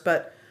nurse,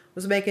 but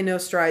was making no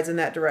strides in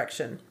that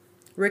direction.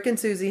 Rick and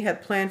Susie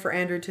had planned for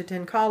Andrew to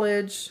attend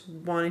college,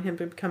 wanting him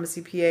to become a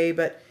CPA,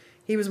 but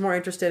he was more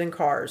interested in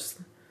cars.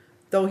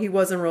 Though he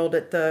was enrolled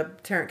at the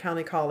Tarrant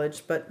County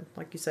College, but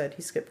like you said,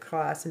 he skipped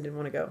class and didn't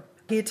want to go.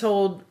 He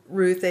told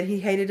Ruth that he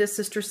hated his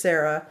sister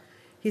Sarah.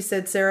 He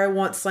said Sarah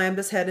once slammed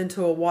his head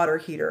into a water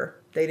heater.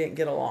 They didn't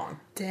get along.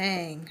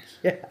 Dang.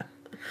 Yeah.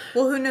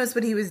 Well, who knows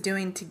what he was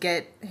doing to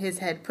get his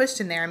head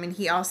pushed in there. I mean,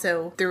 he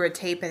also threw a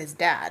tape at his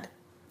dad.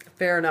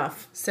 Fair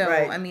enough. So,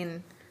 right. I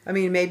mean,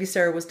 maybe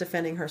Sarah was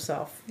defending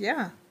herself.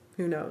 yeah.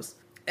 Who knows?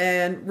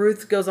 And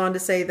Ruth goes on to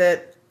say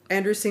that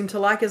Andrew seemed to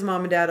like his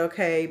mom and dad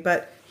okay,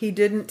 but he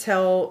didn't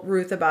tell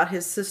Ruth about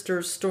his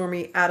sister's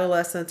stormy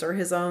adolescence or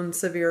his own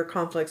severe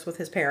conflicts with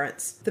his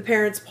parents. The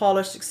parents'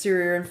 polished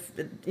exterior,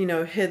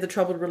 hid the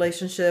troubled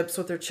relationships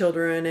with their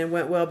children and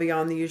went well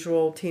beyond the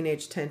usual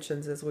teenage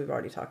tensions, as we've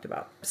already talked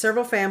about.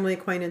 Several family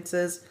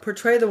acquaintances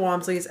portray the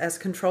Wamsleys as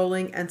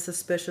controlling and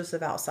suspicious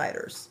of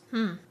outsiders.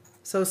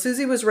 So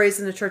Susie was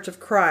raised in the Church of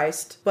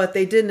Christ, but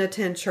they didn't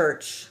attend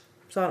church.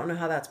 So I don't know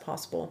how that's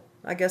possible.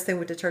 I guess they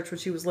went to church when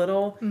she was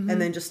little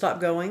and then just stopped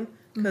going.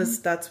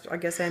 Because I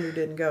guess Andrew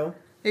didn't go.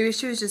 Maybe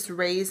she was just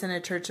raised in a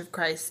Church of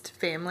Christ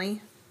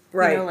family.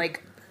 Right.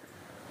 Like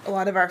a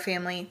lot of our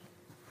family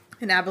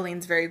in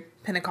Abilene's very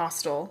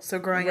Pentecostal. So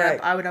growing up,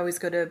 I would always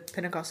go to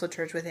Pentecostal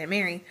church with Aunt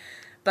Mary.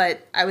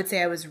 But I would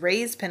say I was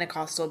raised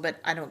Pentecostal, but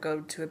I don't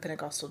go to a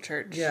Pentecostal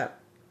church. Yeah.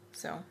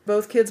 So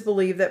both kids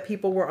believed that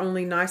people were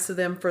only nice to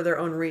them for their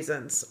own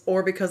reasons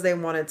or because they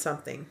wanted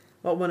something.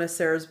 What one of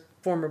Sarah's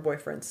former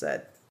boyfriends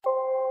said.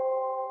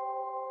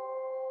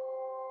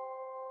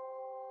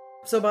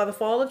 So by the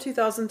fall of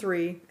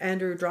 2003,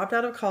 Andrew dropped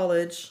out of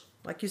college.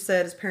 Like you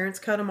said, his parents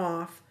cut him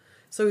off.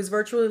 So he's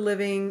virtually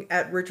living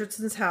at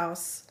Richardson's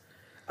house,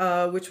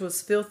 which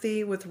was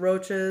filthy with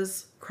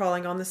roaches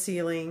crawling on the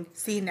ceiling.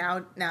 see,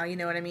 now you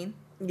know what I mean?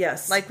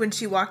 Yes. Like when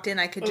she walked in,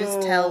 I could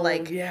just tell,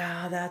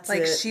 yeah, that's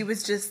like it. she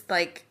was just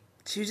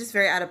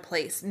very out of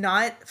place.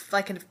 Not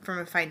from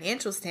a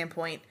financial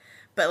standpoint,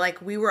 but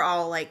like we were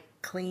all like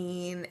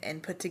clean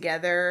and put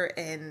together,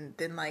 and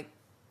then like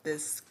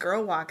this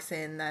girl walks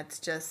in that's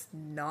just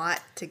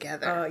not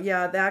together.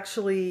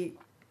 Actually,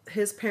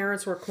 his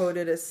parents were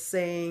quoted as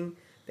saying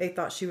they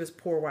thought she was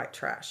poor white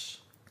trash.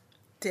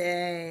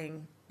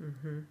 Dang.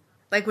 Mm-hmm.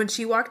 Like when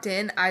she walked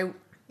in,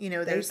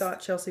 they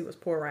thought Chelsea was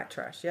poor white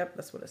trash. Yep,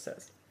 that's what it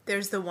says.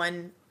 There's the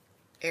one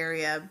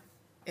area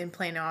in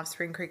Plano off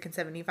Spring Creek and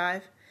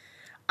 75.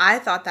 I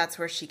thought that's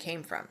where she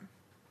came from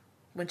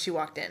when she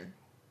walked in.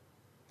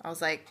 I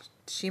was like,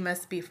 she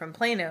must be from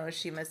Plano.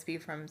 She must be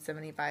from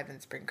 75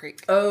 and Spring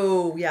Creek.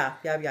 Oh, yeah.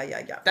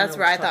 That's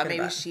where I thought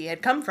maybe she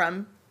had come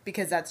from,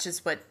 because that's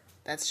just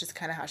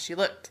kind of how she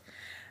looked.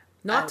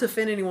 Not to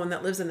offend anyone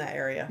that lives in that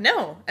area.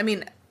 No. I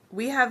mean,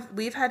 we've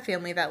had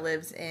family that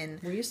lives in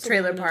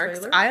trailer parks.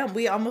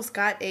 We almost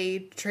got a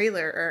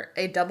trailer or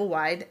a double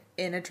wide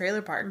in a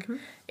trailer park. Mm-hmm.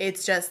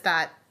 It's just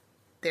that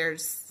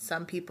there's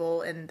some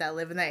people that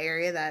live in that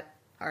area that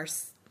are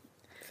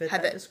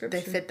description.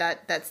 They fit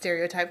that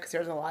stereotype, because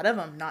there's a lot of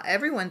them. Not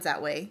everyone's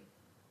that way,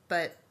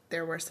 but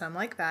there were some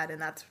like that, and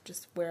that's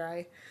just where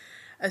I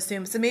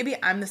assume. So maybe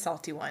I'm the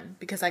salty one,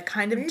 because I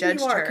kind of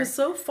judged her. Because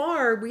so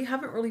far we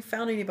haven't really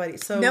found anybody.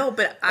 So no,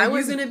 but are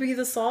you going to be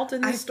the salt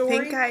in this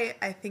story?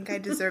 I think I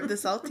deserve the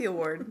salty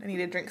award. I need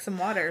to drink some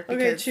water.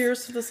 Okay,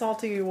 cheers to the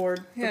salty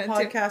award. Yeah, the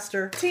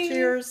podcaster.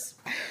 Cheers.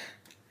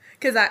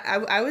 Because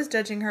I was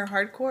judging her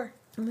hardcore.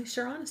 At least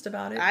you're honest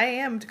about it. I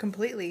am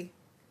completely.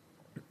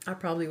 I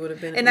probably would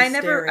have been. And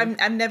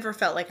I've never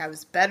felt like I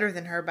was better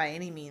than her by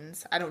any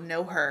means. I don't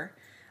know her.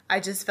 I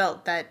just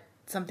felt that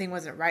something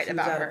wasn't right She was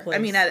about out of her. place. I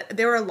mean,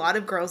 there were a lot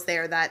of girls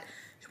there that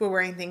were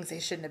wearing things they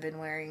shouldn't have been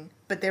wearing,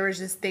 but there was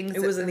just things.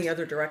 It was in the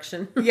other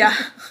direction. Yeah,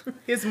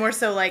 it was more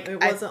so like It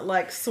wasn't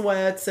like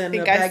sweats and a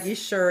think baggy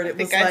shirt. It I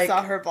think was I like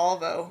saw her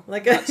Volvo.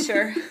 like Not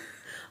sure.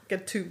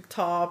 like a tube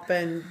top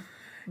and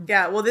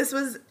Yeah, well, this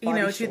was,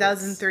 Body shorts.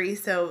 2003,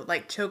 so,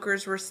 like,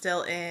 chokers were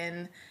still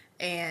in,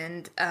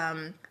 and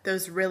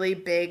those really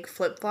big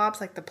flip-flops,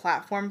 like the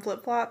platform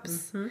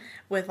flip-flops,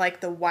 with,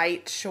 like, the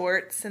white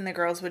shorts, and the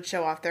girls would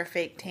show off their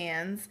fake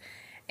tans,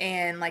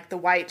 and, like, the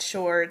white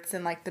shorts,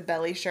 and, like, the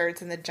belly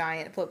shirts, and the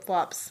giant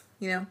flip-flops,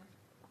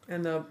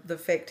 and the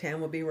fake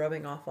tan would be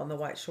rubbing off on the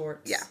white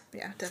shorts.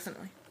 Yeah,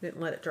 definitely. Didn't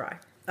let it dry.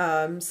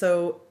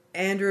 So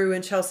Andrew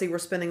and Chelsea were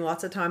spending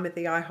lots of time at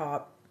the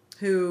IHOP,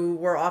 who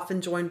were often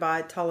joined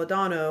by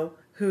Toledano,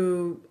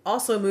 who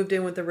also moved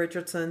in with the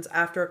Richardsons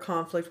after a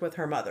conflict with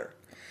her mother.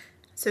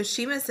 So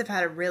she must have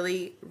had a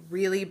really,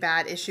 really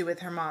bad issue with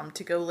her mom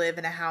to go live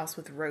in a house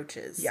with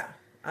roaches. Yeah.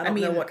 I don't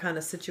know what kind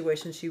of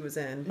situation she was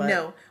in. But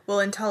No.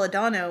 Well, in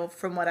Toledano,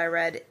 from what I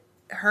read,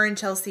 her and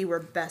Chelsea were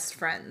best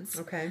friends.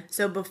 Okay.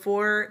 So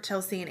before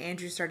Chelsea and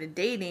Andrew started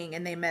dating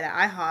and they met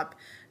at IHOP,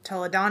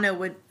 Toledano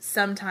would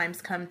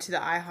sometimes come to the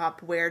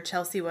IHOP where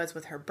Chelsea was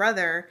with her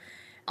brother.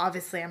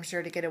 Obviously, I'm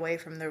sure to get away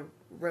from the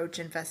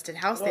roach-infested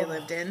house they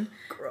lived in.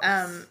 Gross.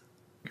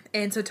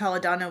 And so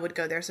Toledano would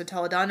go there. So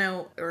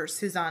Toledano, or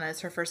Suzanna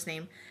is her first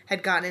name,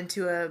 had gotten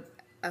into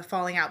a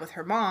falling out with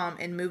her mom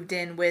and moved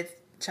in with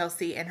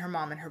Chelsea and her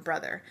mom and her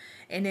brother.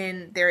 And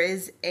then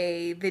there's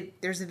a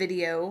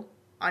video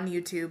on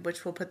YouTube,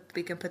 which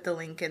we can put the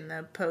link in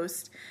the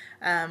post,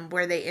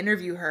 where they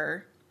interview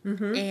her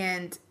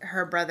and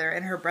her brother.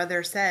 And her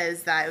brother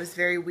says that it was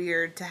very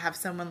weird to have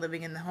someone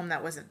living in the home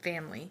that wasn't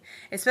family.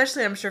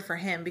 Especially, I'm sure, for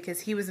him,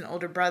 because he was an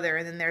older brother,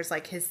 and then there's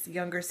like his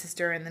younger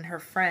sister and then her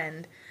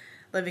friend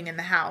living in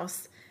the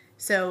house.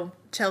 So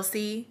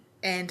Chelsea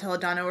and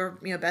Toledano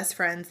are, best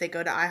friends. They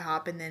go to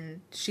IHOP, and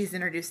then she's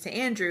introduced to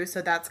Andrew.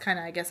 So that's kind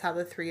of, I guess, how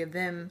the three of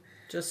them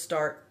just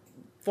start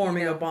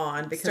forming a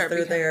bond because start they're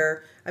becoming-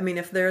 there. I mean,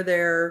 if they're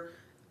there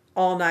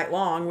all night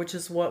long, which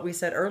is what we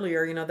said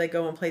earlier, they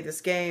go and play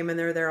this game and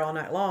they're there all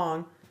night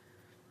long.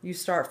 You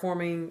start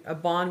forming a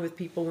bond with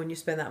people when you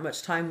spend that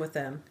much time with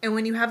them. And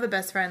when you have a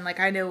best friend, like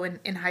I know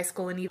in high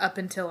school and up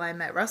until I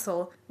met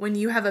Russell, when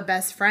you have a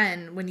best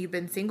friend, when you've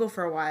been single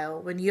for a while,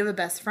 when you have a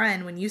best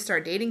friend, when you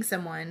start dating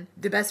someone,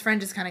 the best friend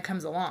just kind of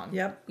comes along.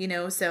 Yep.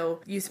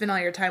 So you spend all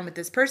your time with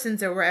this person,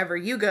 so wherever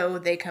you go,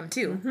 they come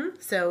too.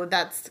 So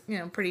that's,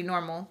 pretty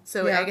normal.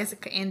 So Yeah. I guess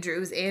it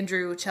was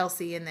Andrew,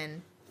 Chelsea, and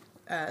then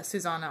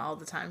Suzanna all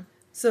the time.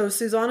 So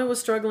Suzanna was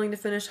struggling to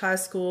finish high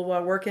school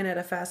while working at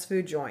a fast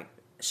food joint.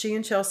 She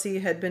and Chelsea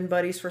had been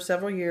buddies for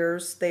several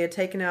years. They had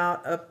taken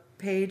out a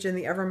page in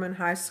the Everman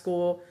High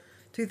School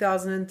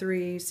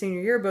 2003 senior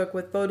yearbook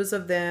with photos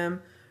of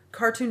them,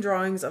 cartoon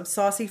drawings of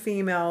saucy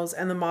females,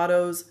 and the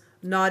mottos,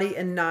 naughty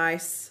and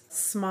nice,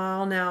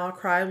 smile now,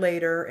 cry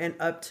later, and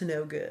up to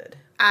no good.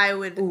 I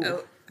would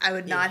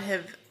not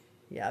have...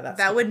 Yeah,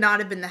 That would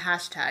not have been the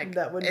hashtag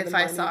That wouldn't have if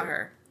been I mine saw either.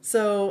 her.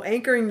 So,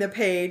 anchoring the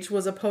page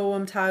was a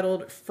poem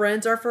titled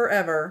Friends Are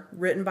Forever,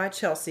 written by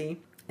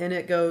Chelsea, and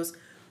it goes,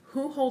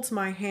 who holds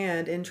my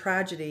hand in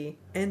tragedy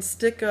and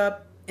stick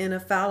up in a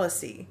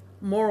fallacy?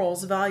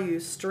 Morals,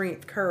 values,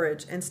 strength,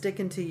 courage, and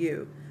sticking to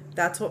you.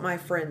 That's what my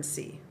friends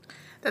see.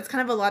 That's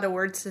kind of a lot of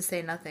words to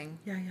say nothing.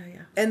 Yeah.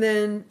 And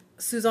then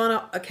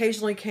Suzanna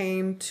occasionally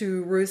came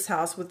to Ruth's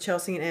house with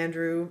Chelsea and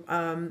Andrew,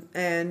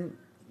 and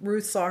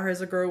Ruth saw her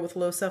as a girl with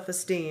low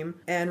self-esteem,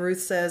 and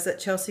Ruth says that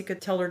Chelsea could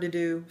tell her to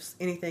do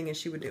anything and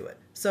she would do it.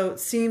 So it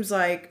seems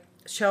like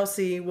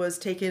Chelsea was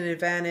taking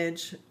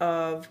advantage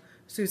of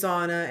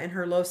Suzanna and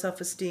her low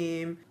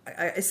self-esteem.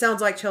 It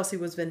sounds like Chelsea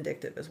was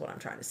vindictive is what I'm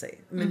trying to say.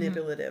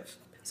 Manipulative.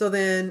 So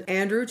then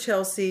Andrew,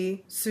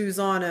 Chelsea,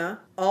 Suzanna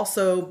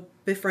also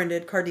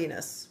befriended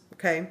Cardenas,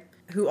 okay,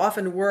 who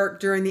often worked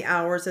during the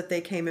hours that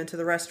they came into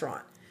the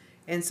restaurant.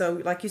 And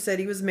so, like you said,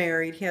 he was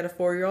married. He had a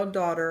 4-year-old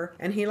daughter,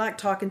 and he liked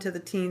talking to the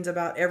teens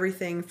about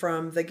everything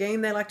from the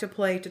game they like to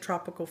play to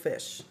tropical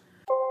fish.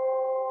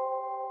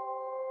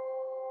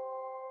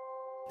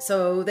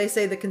 So they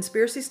say the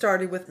conspiracy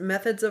started with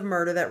methods of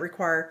murder that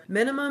require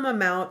minimum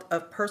amount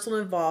of personal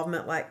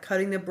involvement, like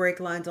cutting the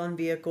brake lines on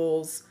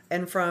vehicles,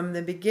 and from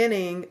the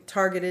beginning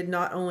targeted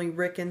not only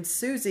Rick and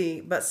Susie,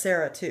 but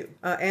Sarah too.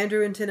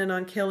 Andrew intended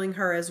on killing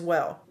her as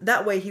well.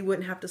 That way he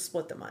wouldn't have to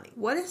split the money.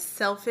 What a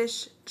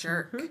selfish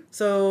jerk.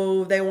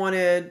 So they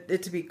wanted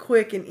it to be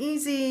quick and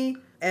easy,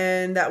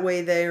 and that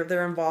way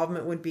their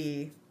involvement would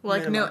be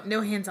Like minimal.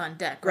 no hands on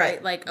deck, right?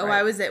 Right, Like, right.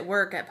 I was at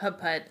work at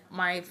Pub Putt.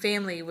 My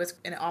family was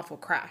in an awful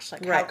crash.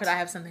 Like, how Right. could I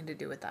have something to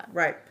do with that?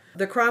 Right.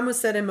 The crime was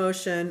set in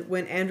motion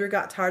when Andrew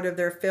got tired of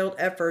their failed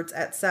efforts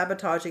at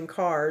sabotaging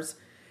cars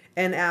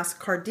and asked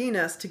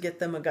Cardenas to get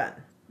them a gun.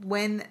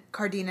 When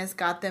Cardenas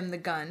got them the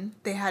gun,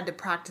 they had to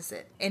practice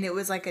it, and it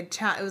was like a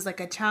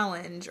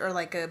challenge or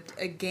like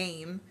a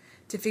game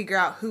to figure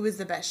out who was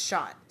the best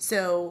shot.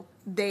 So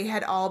they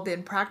had all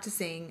been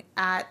practicing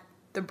at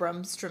the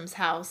Brumstrom's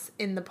house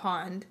in the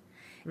pond,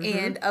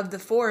 And of the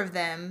 4 of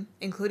them,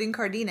 including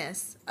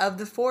Cardenas, of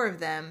the 4 of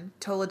them,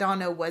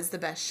 Toledano was the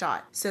best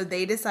shot. So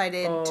they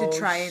decided to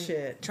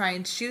try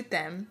and shoot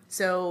them.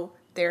 So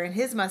they're in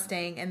his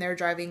Mustang and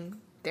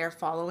they're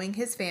following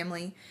his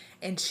family,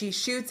 and she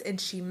shoots and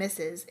she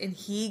misses, and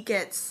he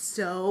gets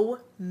so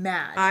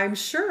mad. I'm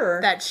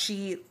sure that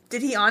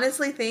did he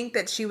honestly think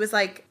that she was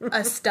like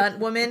a stunt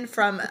woman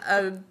from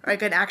an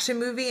action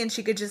movie, and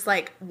she could just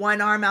like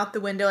one arm out the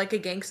window like a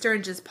gangster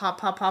and just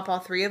pop all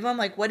 3 of them?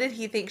 Like, what did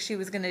he think she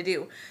was gonna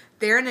do?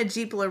 They're in a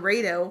Jeep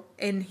Laredo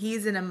and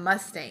he's in a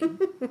Mustang.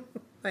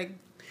 Like,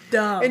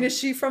 dumb. And is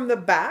she from the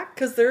back?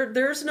 Because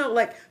there's no,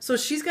 like, so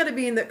she's got to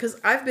be in the, because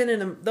I've been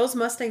in those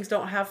Mustangs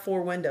don't have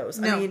 4 windows.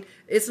 No. I mean,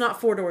 it's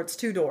not 4-door, it's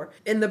 2-door.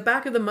 In the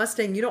back of the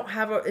Mustang, you don't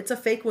have it's a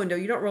fake window.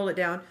 You don't roll it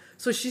down.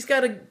 So she's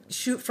got to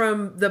shoot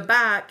from the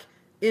back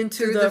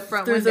into the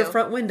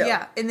front window.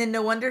 Yeah, and then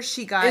no wonder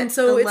she got and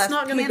so the it's left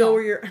not going to panel. go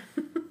where you're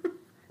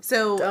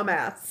so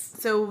dumbass.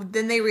 So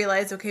then they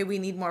realized, okay, we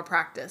need more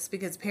practice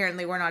because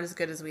apparently we're not as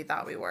good as we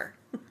thought we were.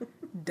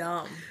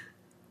 Dumb.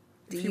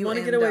 If you want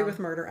to get away with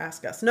murder,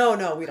 ask us. No,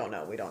 we don't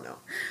know. We don't know.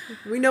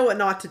 We know what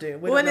not to do.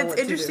 Well, and it's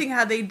interesting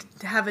how they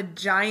have a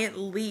giant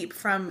leap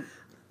from,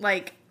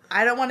 like,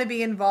 I don't want to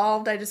be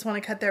involved, I just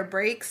want to cut their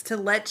brakes, to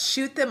let's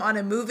shoot them on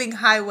a moving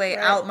highway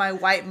out my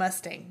white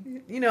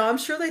Mustang. You know, I'm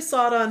sure they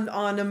saw it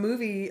on a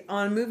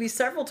movie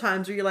several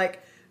times where you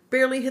like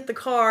barely hit the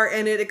car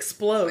and it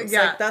explodes.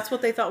 Yeah. Like, that's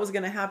what they thought was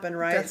going to happen,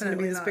 right? Definitely it's going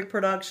to be this not. big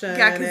production.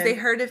 Yeah, because they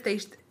heard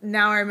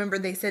now I remember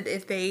they said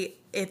if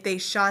they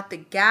shot the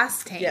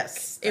gas tank,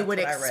 it would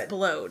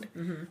explode.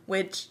 Mm-hmm.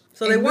 Which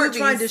so they weren't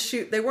trying to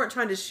shoot. They weren't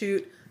trying to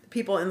shoot the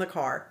people in the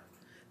car.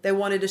 They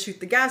wanted to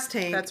shoot the gas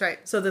tank. That's right.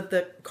 So that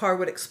the car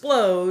would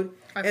explode,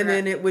 and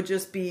then it would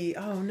just be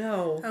oh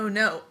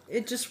no.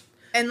 It just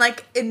and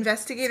like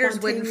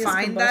investigators wouldn't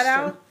find that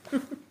out.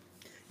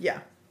 Yeah.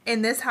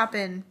 And this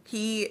happened.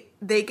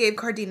 They gave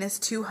Cardenas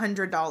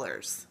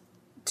 $200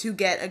 to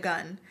get a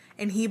gun,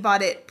 and he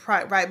bought it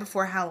right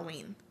before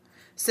Halloween.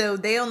 So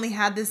they only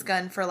had this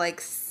gun for like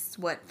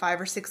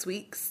 5 or 6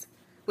 weeks,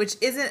 which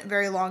isn't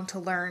very long to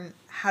learn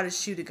how to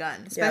shoot a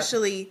gun.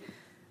 Especially,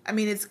 I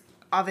mean, it's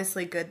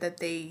obviously good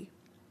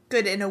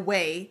in a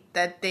way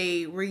that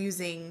they were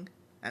using.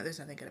 Oh, there's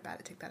nothing good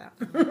about it. Take that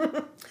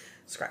out.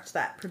 Scratch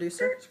that,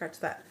 producer. Scratch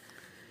that.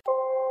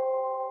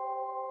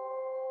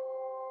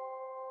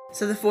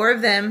 So the 4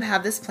 of them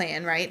have this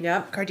plan, right?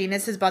 Yep.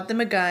 Cardenas has bought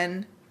them a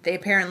gun. They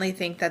apparently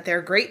think that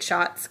they're great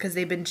shots because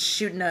they've been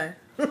shooting a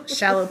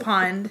shallow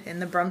pond in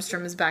the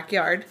Brumstrom's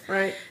backyard.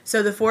 Right.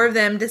 So the 4 of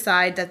them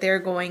decide that they're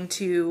going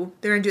to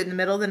do it in the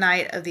middle of the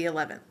night of the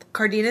 11th.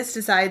 Cardenas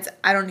decides,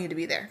 I don't need to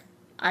be there.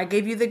 I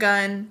gave you the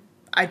gun.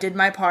 I did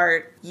my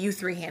part. You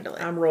 3 handle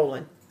it. I'm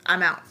rolling.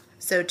 I'm out.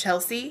 So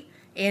Chelsea,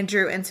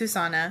 Andrew, and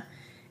Suzanna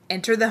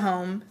enter the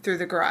home through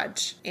the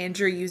garage.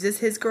 Andrew uses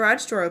his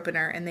garage door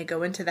opener and they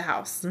go into the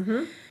house.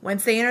 Mm-hmm.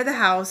 Once they enter the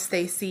house,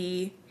 they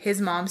see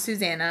his mom,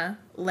 Suzanna,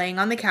 laying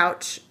on the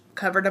couch,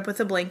 covered up with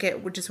a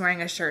blanket, just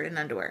wearing a shirt and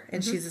underwear,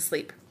 and she's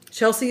asleep.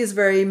 Chelsea is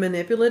very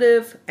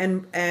manipulative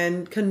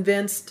and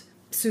convinced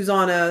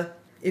Suzanna,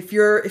 if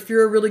you're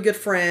a really good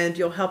friend,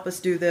 you'll help us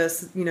do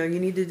this. You know, you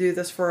need to do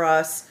this for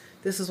us.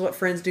 This is what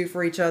friends do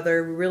for each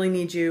other. We really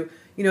need you.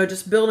 You know,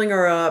 just building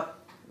her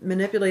up,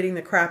 manipulating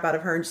the crap out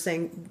of her and just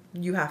saying,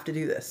 you have to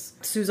do this.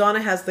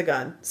 Suzanna has the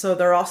gun. So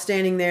they're all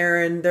standing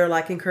there and they're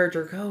like, encourage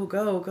her,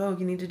 go.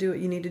 You need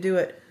to do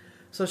it.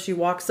 So she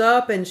walks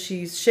up and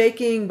she's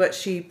shaking, but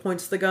she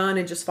points the gun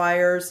and just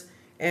fires,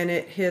 and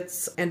it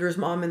hits Andrew's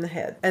mom in the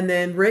head. And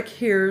then Rick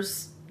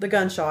hears the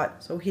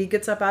gunshot. So he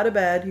gets up out of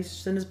bed. He's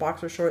just in his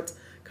boxer shorts,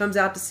 comes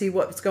out to see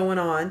what's going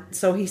on.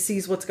 So he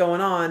sees what's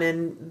going on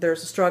and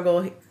there's a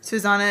struggle.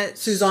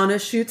 Suzanna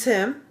shoots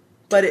him.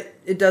 But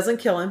it doesn't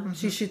kill him. Mm-hmm.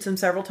 She shoots him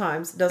several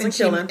times. Doesn't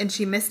kill him. And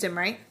she missed him,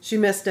 right? She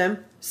missed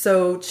him.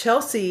 So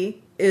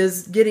Chelsea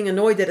is getting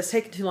annoyed that it's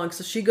taking too long.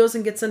 So she goes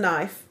and gets a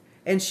knife.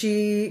 And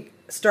she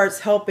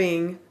starts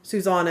helping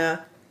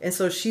Suzanna. And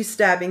so she's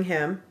stabbing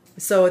him.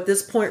 So at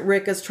this point,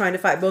 Rick is trying to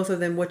fight both of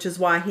them, which is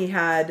why he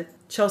had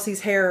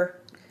Chelsea's hair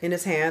in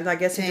his hand. I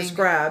guess he just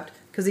grabbed.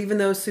 Because even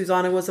though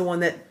Suzanna was the one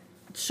that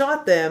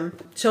shot them,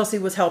 Chelsea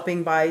was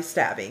helping by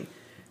stabbing.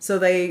 So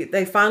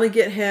they finally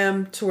get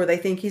him to where they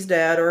think he's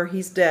dead or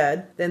he's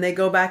dead. Then they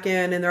go back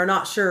in and they're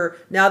not sure.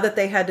 Now that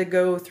they had to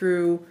go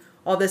through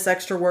all this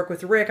extra work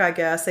with Rick, I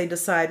guess, they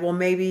decide, well,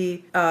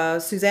 maybe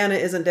Suzanna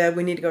isn't dead.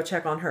 We need to go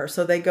check on her.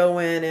 So they go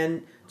in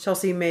and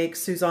Chelsea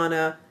makes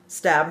Suzanna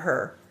stab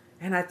her.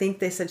 And I think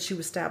they said she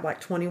was stabbed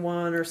like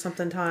 21 or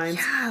something times.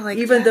 Yeah, like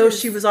even though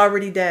she was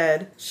already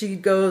dead, she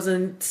goes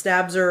and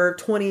stabs her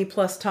 20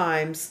 plus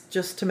times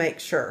just to make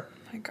sure.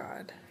 Oh my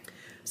God.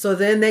 So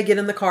then they get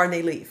in the car and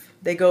they leave.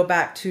 They go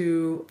back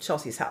to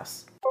Chelsea's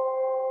house.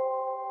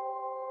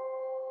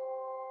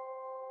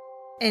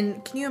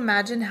 And can you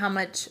imagine how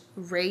much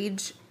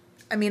rage?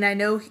 I mean, I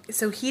know.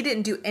 So he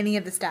didn't do any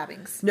of the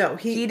stabbings. No,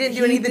 he didn't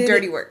do any of the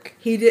dirty work.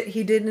 He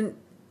didn't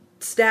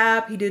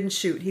stab. He didn't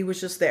shoot. He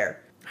was just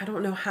there. I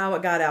don't know how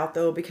it got out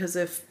though, because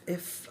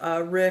if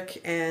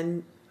Rick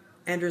and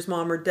Andrew's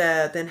mom are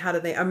dead, then how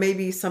did they, or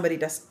maybe somebody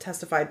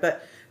testified,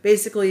 but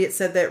basically it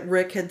said that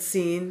Rick had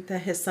seen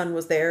that his son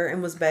was there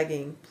and was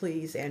begging,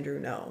 please, Andrew,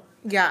 no.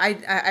 Yeah,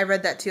 I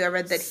read that too. I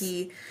read that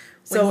he...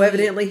 So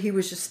evidently he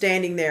was just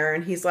standing there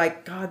and he's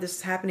like, God, this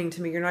is happening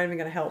to me. You're not even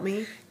going to help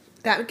me?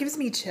 That gives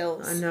me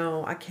chills. I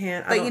know. I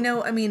can't. But,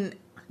 I mean,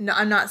 no,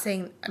 I'm not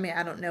saying... I mean,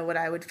 I don't know what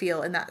I would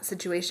feel in that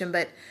situation,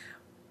 but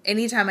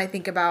anytime I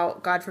think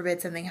about, God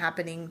forbid, something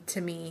happening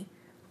to me,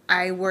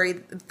 I worry...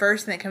 The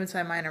first thing that comes to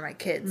my mind are my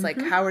kids.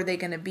 Like, how are they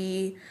going to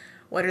be?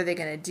 What are they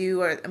going to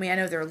do? Or, I mean, I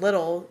know they're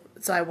little,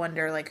 so I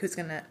wonder, like, who's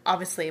going to...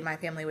 Obviously, my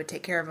family would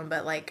take care of them,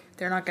 but, like,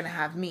 they're not going to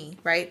have me,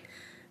 right?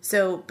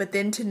 So, but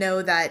then to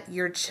know that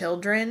your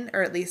children,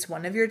 or at least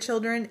one of your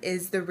children,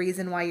 is the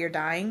reason why you're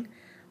dying,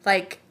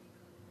 like,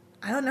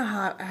 I don't know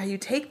how you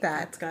take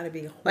that. It's got to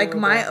be horrible. Like,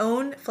 my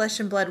own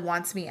flesh and blood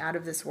wants me out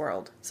of this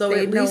world. So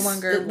they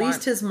at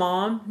least his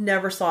mom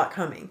never saw it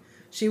coming.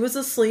 She was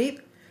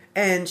asleep,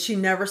 and she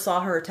never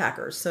saw her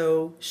attackers.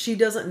 So she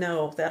doesn't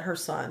know that her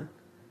son...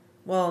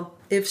 Well,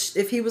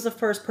 if he was the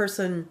first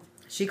person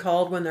she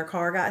called when their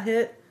car got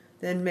hit,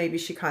 then maybe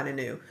she kind of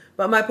knew.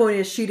 But my point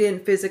is, she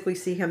didn't physically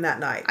see him that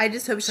night. I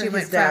just hope she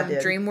went from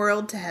dream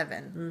world to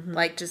heaven.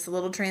 Like, just a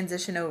little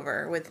transition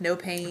over with no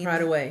pain.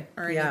 Right away.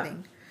 Or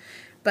anything.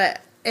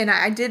 But, and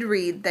I did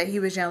read that he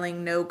was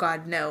yelling, no,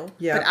 God, no.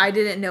 Yeah. But I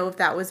didn't know if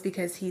that was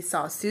because he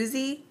saw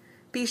Susie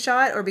be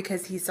shot or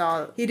because he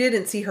saw... He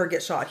didn't see her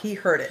get shot. He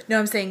heard it. No,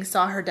 I'm saying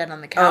saw her dead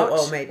on the couch.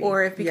 Oh, maybe.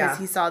 Or if because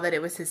he saw that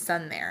it was his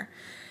son there.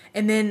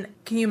 And then,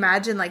 can you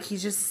imagine, like,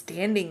 he's just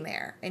standing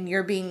there, and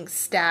you're being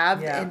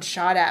stabbed and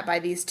shot at by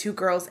these two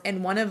girls,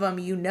 and one of them,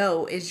 you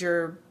know, is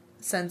your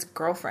son's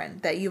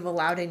girlfriend that you've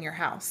allowed in your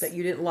house. That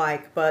you didn't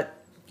like,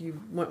 but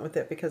you went with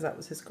it because that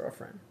was his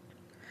girlfriend.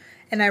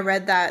 And I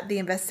read that the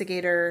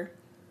investigator,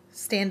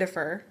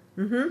 Standifer,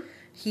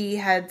 he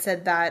had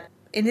said that,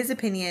 in his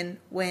opinion,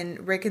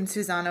 when Rick and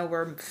Suzanna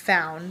were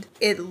found,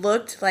 it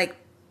looked like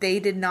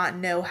they did not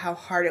know how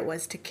hard it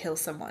was to kill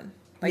someone.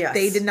 Like,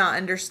 they did not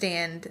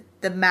understand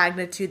the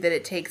magnitude that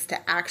it takes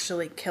to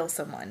actually kill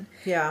someone.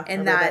 Yeah,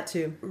 and I read that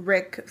too.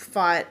 Rick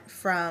fought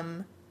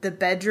from the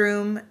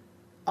bedroom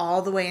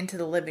all the way into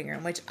the living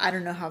room, which I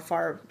don't know how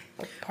far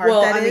apart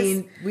that is. Well, I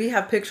mean, we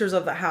have pictures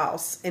of the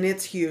house, and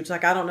it's huge.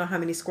 Like, I don't know how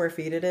many square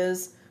feet it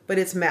is, but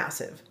it's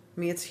massive. I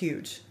mean, it's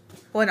huge.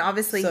 Well, and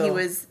obviously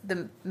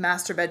the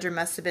master bedroom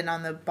must have been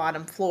on the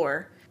bottom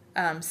floor.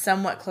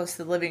 Somewhat close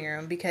to the living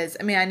room because,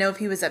 I mean, I know if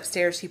he was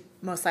upstairs, he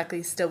most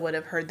likely still would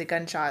have heard the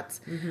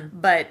gunshots,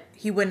 but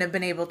he wouldn't have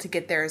been able to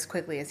get there as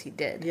quickly as he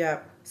did.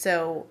 Yeah.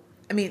 So,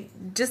 I mean,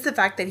 just the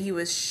fact that he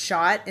was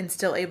shot and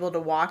still able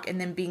to walk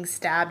and then being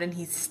stabbed and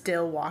he's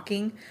still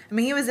walking. I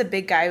mean, he was a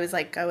big guy. He was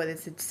like,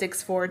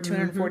 6'4",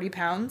 240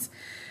 pounds.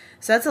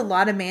 So that's a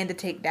lot of man to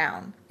take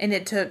down. And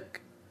it took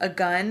a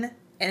gun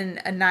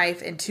and a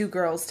knife and two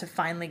girls to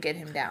finally get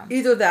him down.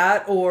 Either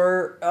that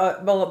or,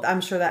 well,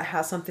 I'm sure that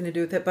has something to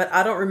do with it, but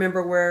I don't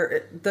remember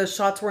where the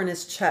shots were in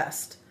his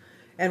chest.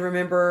 And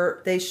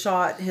remember, they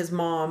shot his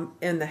mom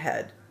in the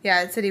head.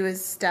 Yeah, it said he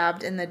was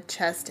stabbed in the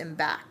chest and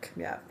back.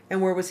 Yeah.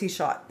 And where was he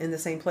shot? In the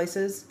same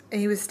places? And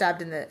he was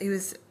shot in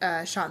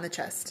the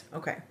chest.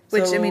 Okay.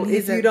 Which, so I mean,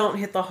 if you don't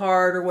hit the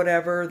heart or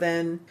whatever,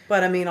 then,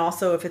 but I mean,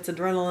 also if it's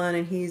adrenaline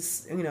and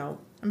he's,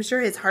 I'm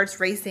sure his heart's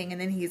racing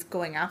and then he's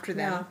going after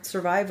them. Yeah,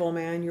 survival,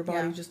 man. Your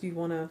body you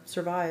want to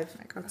survive.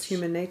 It's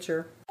human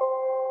nature.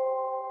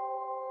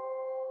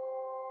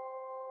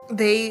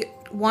 They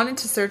wanted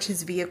to search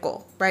his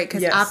vehicle, right?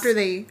 Because after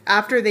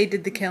they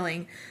did the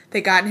killing,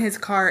 they got in his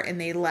car and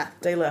they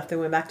left. They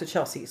went back to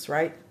Chelsea's,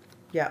 right?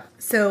 Yeah.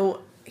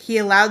 So he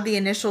allowed the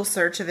initial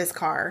search of his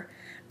car,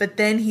 but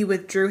then he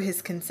withdrew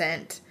his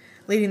consent,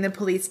 leading the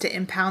police to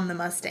impound the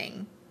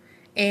Mustang.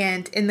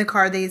 And in the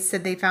car, they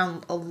said they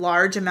found a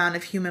large amount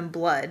of human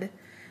blood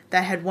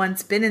that had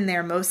once been in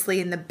there,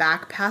 mostly in the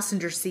back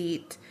passenger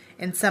seat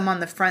and some on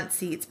the front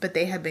seats, but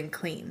they had been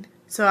cleaned.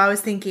 So I was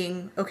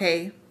thinking,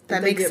 okay,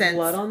 that makes sense. Did they get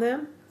blood on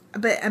them?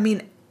 But, I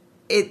mean,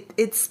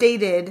 it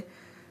stated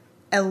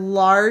a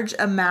large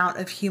amount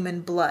of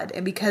human blood.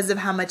 And because of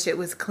how much it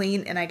was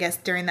clean, and I guess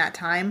during that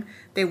time,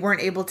 they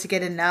weren't able to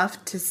get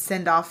enough to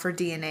send off for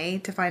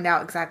DNA to find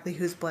out exactly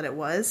whose blood it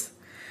was.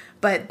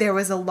 But there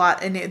was a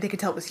lot, and they could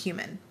tell it was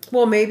human.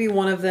 Well, maybe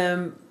one of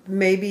them,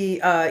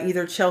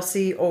 either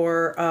Chelsea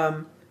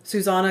or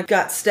Suzanna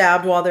got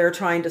stabbed while they were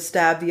trying to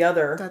stab the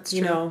other. That's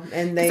true.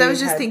 And I was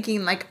just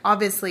thinking, like,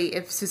 obviously,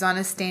 if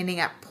Suzanna's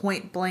standing at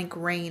point blank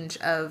range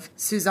of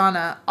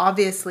Suzanna,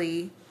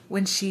 obviously,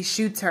 when she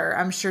shoots her,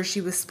 I'm sure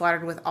she was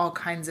splattered with all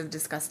kinds of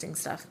disgusting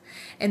stuff.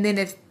 And then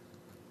if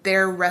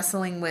they're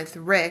wrestling with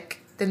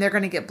Rick, then they're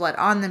going to get blood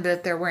on them. But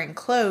if they're wearing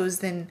clothes,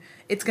 then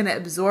it's going to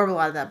absorb a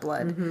lot of that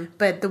blood. Mm-hmm.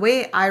 But the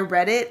way I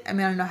read it, I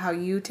mean, I don't know how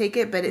you take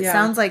it, but it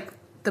sounds like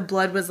the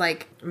blood was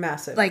like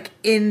massive, like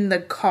in the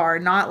car,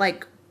 not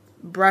like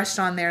brushed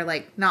on there,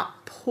 like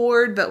not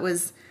poured, but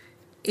was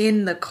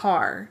in the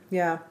car.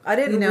 Yeah. I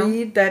didn't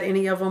read that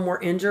any of them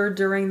were injured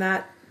during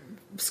that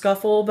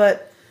scuffle,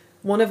 but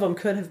One of them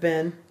could have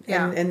been.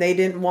 Yeah. And they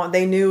didn't want,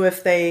 they knew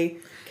if they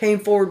came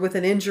forward with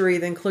an injury,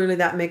 then clearly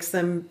that makes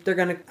them, they're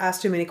going to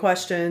ask too many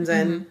questions.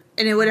 And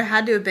And it would have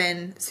had to have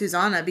been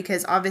Suzanna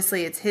because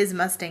obviously it's his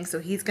Mustang, so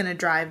he's going to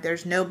drive.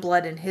 There's no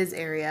blood in his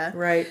area.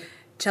 right.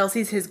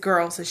 Chelsea's his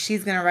girl, so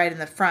she's going to ride in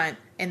the front,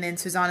 and then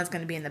Suzanna's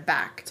going to be in the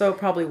back. So it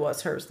probably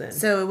was hers then.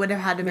 So it would have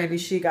had to maybe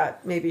been...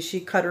 maybe she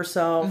cut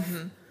herself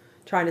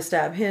trying to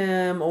stab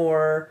him,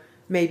 or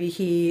maybe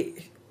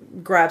he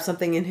grabbed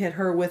something and hit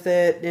her with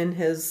it in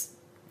his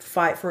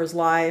fight for his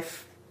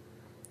life.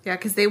 Yeah,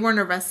 because they weren't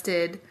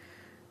arrested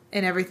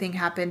and everything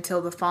happened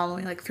till the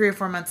following, like 3 or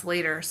 4 months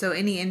later. So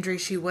any injury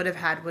she would have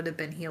had would have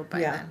been healed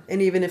by then.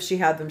 And even if she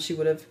had them, she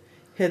would have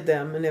hid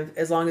them. And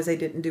as long as they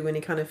didn't do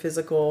any kind of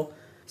physical...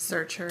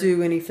 Search her.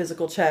 do any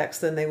physical checks,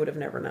 then they would have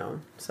never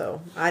known.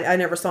 So I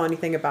never saw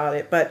anything about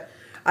it, but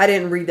I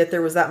didn't read that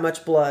there was that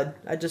much blood.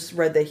 I just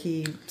read that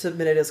he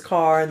submitted his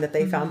car and that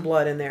they found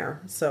blood in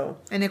there. So,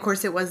 And of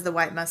course it was the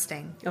white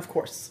Mustang. of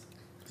course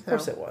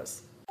it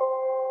was.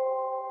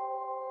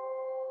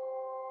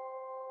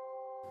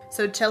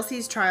 So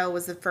Chelsea's trial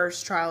was the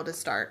first trial to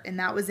start, and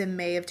that was in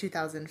May of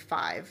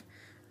 2005.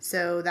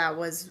 So that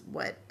was,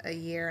 a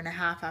year and a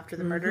half after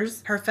the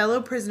murders? Her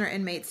fellow prisoner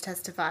inmates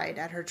testified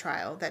at her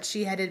trial that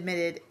she had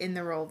admitted in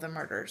the role of the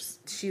murders.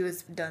 She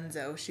was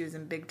donezo. She was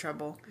in big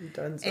trouble.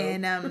 Donezo.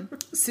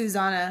 And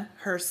Suzanna,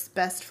 her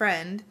best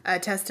friend,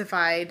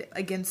 testified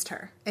against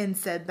her and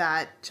said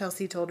that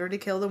Chelsea told her to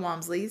kill the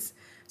Wamsleys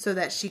so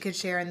that she could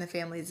share in the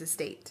family's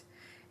estate.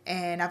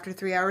 And after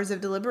 3 hours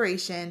of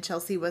deliberation,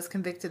 Chelsea was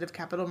convicted of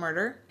capital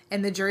murder.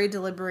 And the jury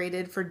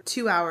deliberated for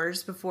 2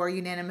 hours before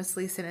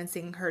unanimously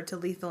sentencing her to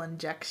lethal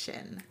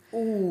injection.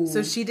 Ooh.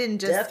 So she didn't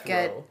just death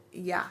get,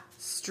 row.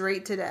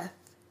 straight to death.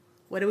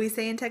 What do we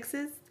say in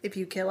Texas? If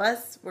you kill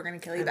us, we're going to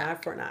kill you An eye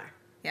back. for an eye.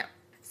 Yeah.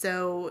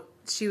 So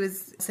she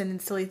was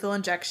sentenced to lethal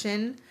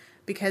injection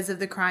because of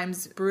the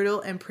crime's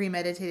brutal and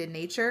premeditated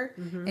nature.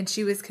 And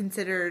she was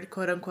considered,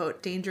 quote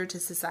unquote, danger to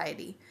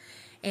society.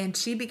 And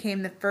she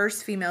became the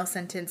first female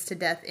sentenced to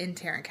death in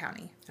Tarrant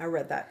County. I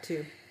read that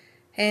too.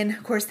 And,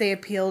 of course, they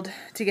appealed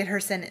to get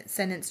her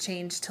sentence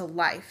changed to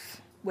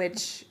life,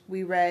 which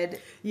we read...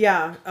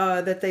 Yeah,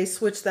 that they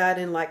switched that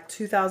in like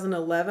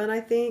 2011, I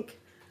think.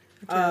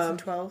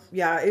 2012.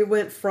 Yeah, it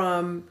went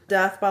from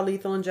death by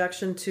lethal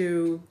injection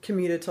to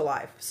commuted to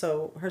life.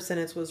 So her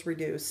sentence was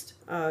reduced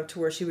to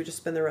where she would just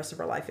spend the rest of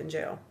her life in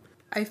jail.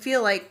 I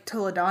feel like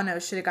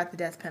Toledano should have got the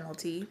death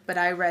penalty, but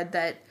I read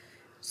that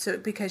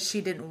because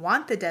she didn't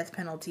want the death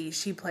penalty,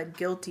 she pled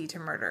guilty to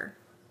murder.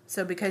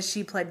 So because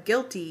she pled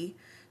guilty...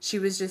 she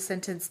was just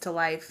sentenced to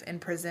life in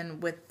prison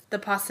with the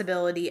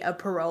possibility of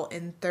parole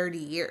in 30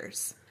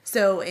 years.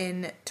 So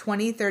in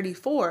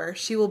 2034,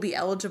 she will be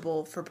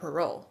eligible for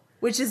parole,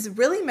 which is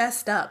really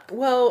messed up.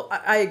 Well,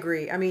 I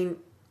agree. I mean,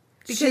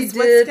 Because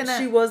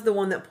she was the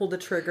one that pulled the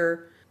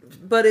trigger.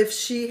 But if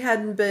she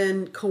hadn't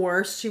been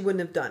coerced, she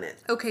wouldn't have done it.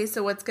 Okay,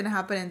 so what's going to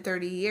happen in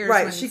 30 years?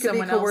 Right, when she could be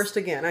someone coerced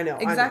else... again. I know.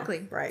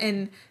 Exactly. Right.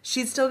 And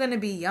she's still going to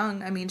be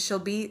young. I mean, she'll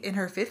be in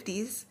her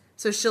 50s.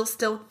 So she'll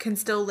can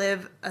still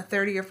live a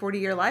 30 or 40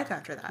 year life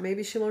after that.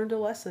 Maybe she learned a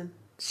lesson.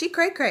 She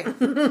cray.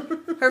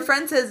 Her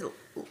friend says,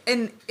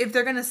 and if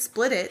they're going to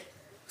split it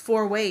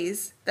 4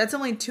 ways, that's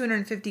only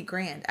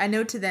 $250,000. I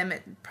know to them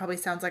it probably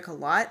sounds like a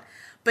lot,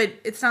 but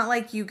it's not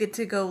like you get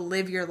to go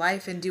live your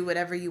life and do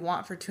whatever you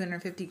want for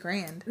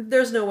 $250,000.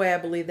 There's no way I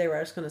believe they were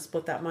just going to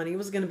split that money. It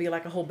was going to be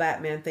like a whole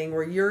Batman thing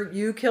where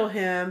you kill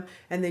him,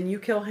 and then you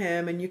kill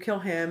him, and you kill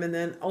him, and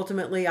then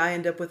ultimately I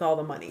end up with all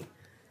the money.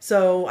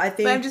 So I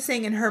think... But I'm just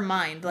saying in her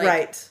mind, like,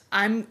 right.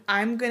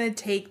 I'm going to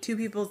take 2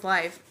 people's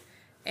life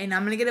and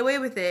I'm going to get away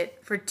with it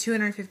for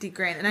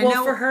 $250,000. And I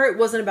know for her, it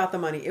wasn't about the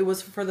money. It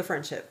was for the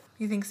friendship.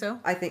 You think so?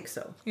 I think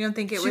so. You don't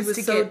think it She was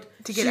to get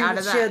she- out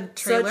of she that had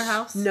trailer such-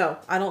 house? No,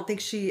 I don't think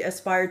she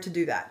aspired to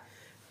do that.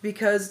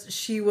 Because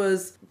she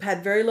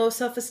had very low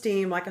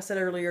self-esteem. Like I said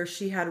earlier,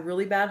 she had a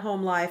really bad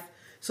home life.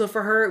 So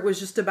for her, it was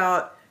just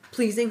about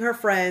pleasing her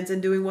friends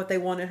and doing what they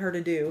wanted her to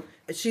do.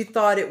 She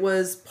thought it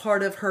was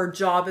part of her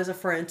job as a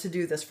friend to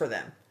do this for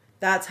them.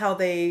 That's how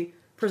they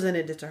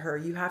presented it to her.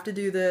 You have to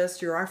do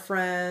this. You're our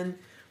friend.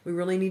 We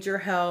really need your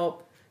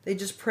help. They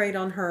just preyed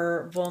on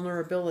her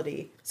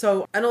vulnerability.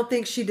 So I don't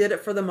think she did it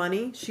for the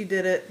money. She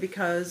did it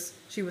because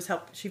she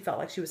felt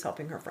like she was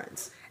helping her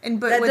friends.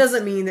 But that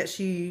doesn't mean that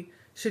she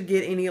should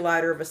get any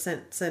lighter of a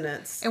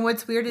sentence. And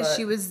what's weird is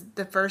she was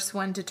the first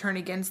one to turn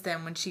against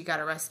them when she got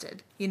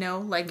arrested. You know,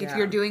 like if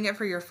you're doing it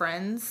for your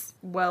friends'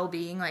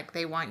 well-being, like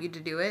they want you to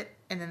do it,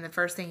 and then the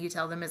first thing you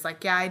tell them is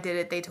like, yeah, I did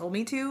it. They told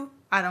me to.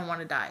 I don't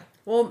want to die.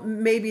 Well,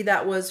 maybe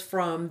that was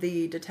from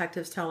the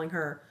detectives telling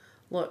her,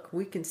 look,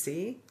 we can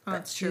see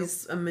that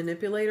she's a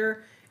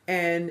manipulator.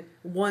 And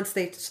once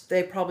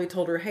they probably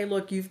told her, hey,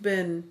 look, you've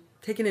been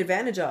taken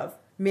advantage of.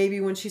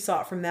 Maybe when she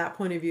saw it from that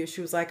point of view, she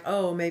was like,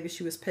 oh, maybe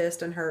she was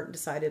pissed and hurt and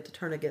decided to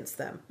turn against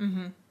them.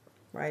 Mm-hmm.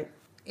 Right?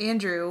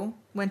 Andrew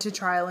went to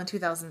trial in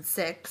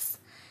 2006,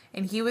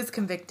 and he was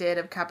convicted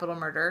of capital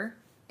murder.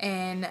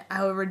 And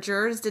however,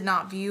 jurors did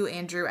not view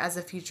Andrew as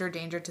a future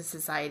danger to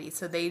society,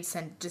 so they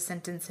just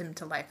sentenced him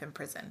to life in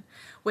prison.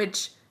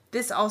 Which,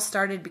 this all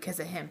started because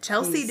of him.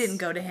 Chelsea didn't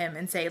go to him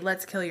and say,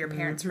 let's kill your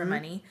parents for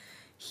money.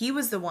 He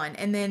was the one.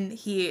 And then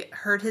he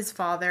hurt his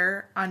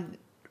father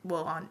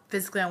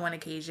physically on one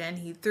occasion.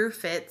 He threw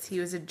fits.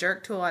 He was a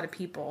jerk to a lot of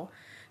people.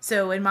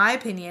 So in my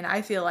opinion,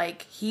 I feel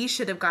like he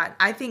should have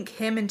I think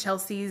him and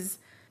Chelsea's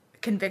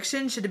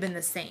conviction should have been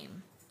the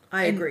same.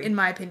 I agree. In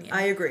my opinion.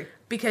 I agree.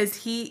 Because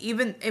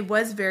it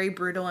was very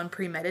brutal and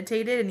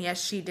premeditated, and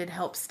yes, she did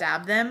help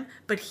stab them,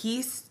 but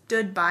he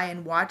stood by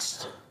and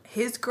watched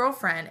his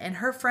girlfriend and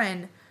her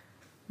friend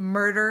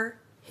murder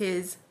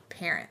his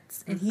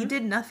parents, and he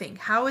did nothing.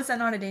 How is that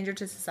not a danger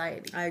to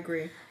society? I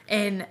agree.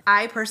 And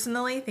I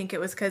personally think it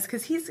was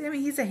because he's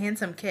a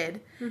handsome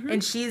kid,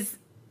 and she's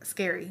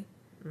scary.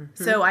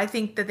 So I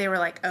think that they were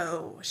like,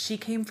 oh, she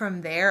came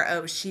from there.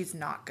 Oh, she's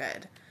not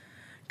good.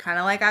 Kind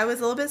of like I was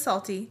a little bit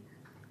salty,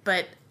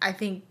 but I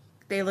think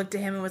they looked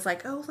at him and was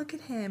like, oh, look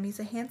at him. He's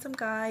a handsome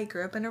guy. He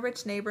grew up in a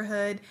rich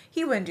neighborhood.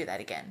 He wouldn't do that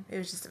again. It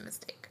was just a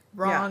mistake.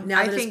 Wrong. Yeah,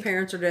 now that his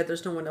parents are dead,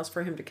 there's no one else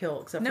for him to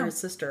kill except for his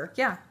sister.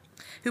 Yeah.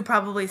 Who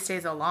probably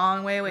stays a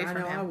long way away from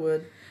him. I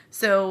would.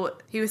 So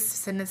he was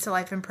sentenced to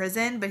life in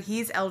prison, but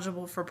he's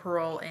eligible for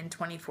parole in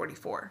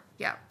 2044.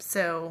 Yeah.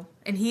 So,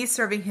 and he's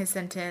serving his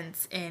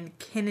sentence in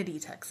Kennedy,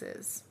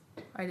 Texas.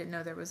 I didn't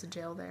know there was a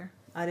jail there.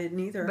 I didn't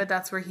either. But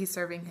that's where he's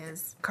serving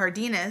his.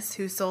 Cardenas,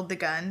 who sold the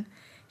gun,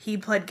 he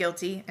pled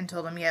guilty and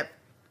told him, yep,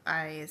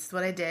 this is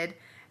what I did.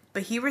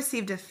 But he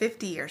received a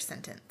 50-year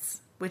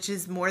sentence, which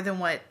is more than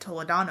what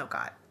Toledano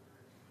got.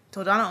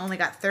 Toledano only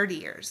got 30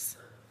 years.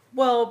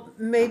 Well,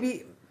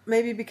 maybe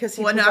because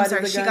he I'm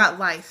sorry, the she gun. got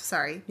life,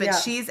 sorry. But Yeah.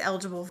 she's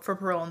eligible for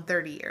parole in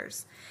 30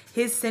 years.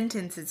 His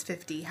sentence is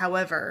 50.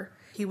 However,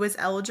 he was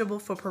eligible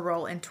for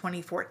parole in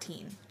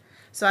 2014.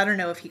 So I don't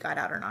know if he got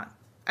out or not.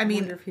 I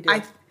mean, wonder if he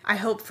did. I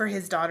hope for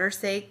his daughter's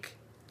sake,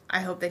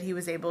 I hope that he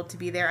was able to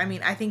be there. I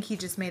mean, I think he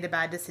just made a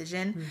bad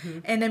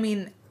decision. And I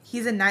mean,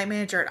 he's a night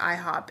manager at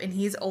IHOP, and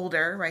he's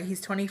older, right?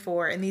 He's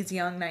 24, and these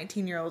young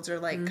 19-year-olds are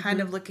like kind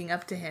of looking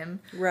up to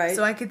him. Right.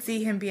 So I could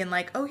see him being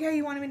like, oh yeah,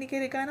 you wanted me to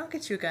get a gun? I'll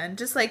get you a gun.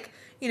 Just like,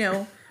 you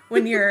know,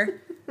 when your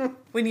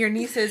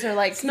nieces are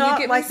like, It's can not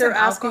you get like me some they're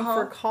asking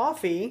alcohol? for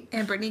coffee.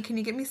 And Brittany, can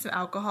you get me some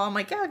alcohol? I'm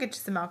like, yeah, I'll get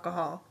you some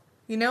alcohol.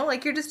 You know,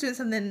 like you're just doing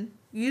something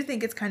you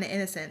think it's kind of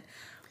innocent.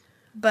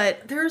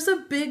 But There's a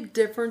big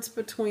difference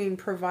between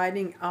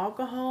providing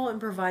alcohol and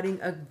providing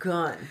a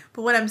gun.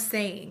 what I'm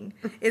saying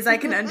is I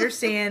can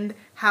understand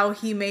how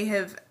he may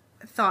have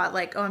thought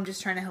like, oh, I'm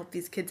just trying to help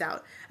these kids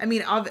out. I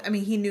mean,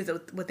 he knew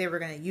what they were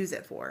going to use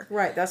it for.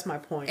 Right, that's my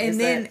point. And is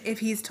then that- if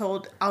he's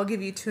told, I'll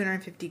give you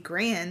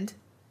 $250,000,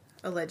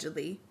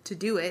 allegedly, to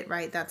do it,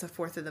 right? That's a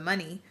fourth of the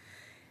money.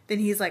 Then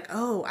he's like,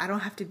 oh, I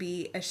don't have to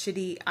be a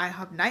shitty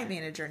IHOP night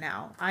manager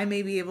now. I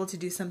may be able to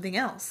do something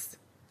else.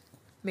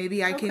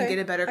 Maybe I can Okay,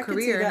 get a better I can see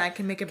career and that. I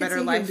can make a I can better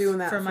see him life doing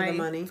that for for the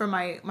money.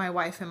 my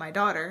wife and my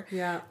daughter.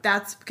 Yeah.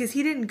 That's because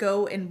he didn't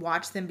go and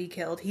watch them be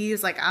killed. He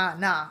was like,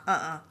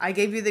 I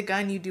gave you the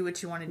gun, you do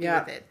what you want to do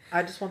with it.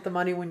 I just want the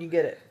money when you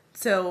get it.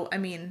 So, I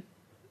mean,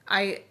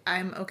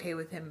 I'm okay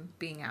with him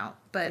being out.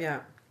 But Yeah.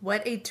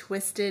 what a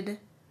twisted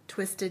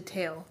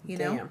tale, you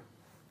know?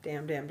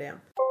 Damn.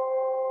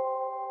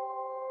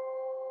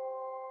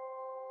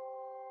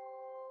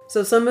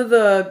 So some of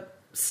the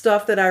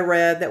stuff that I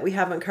read that we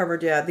haven't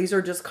covered yet, these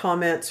are just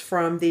comments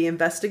from the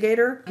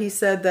investigator. He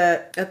said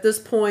that at this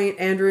point,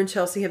 Andrew and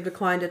Chelsea have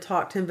declined to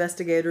talk to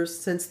investigators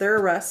since their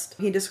arrest.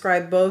 He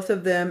described both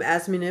of them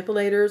as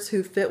manipulators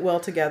who fit well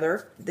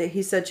together.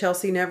 He said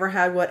Chelsea never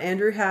had what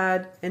Andrew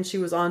had, and she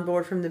was on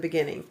board from the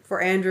beginning.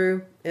 For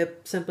Andrew,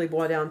 it simply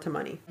boiled down to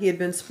money. He had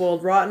been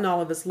spoiled rotten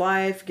all of his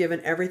life,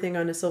 given everything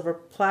on a silver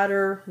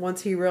platter.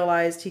 Once he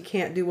realized he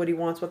can't do what he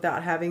wants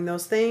without having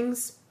those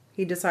things,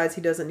 he decides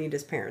he doesn't need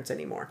his parents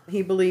anymore.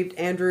 He believed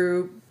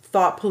Andrew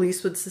thought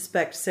police would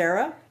suspect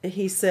Sarah.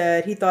 He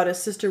said he thought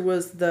his sister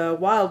was the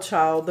wild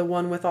child, the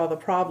one with all the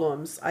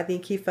problems. I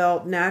think he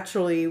felt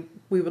naturally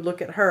we would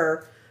look at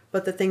her.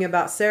 But the thing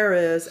about Sarah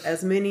is,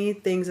 as many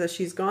things as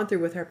she's gone through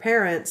with her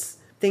parents,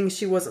 things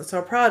she wasn't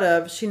so proud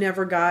of, she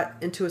never got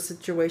into a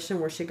situation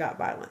where she got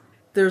violent.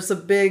 There's a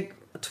big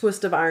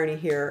twist of irony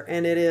here,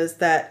 and it is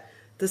that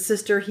the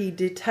sister he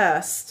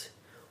detests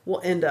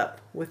will end up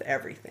with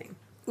everything.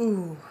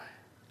 Ooh.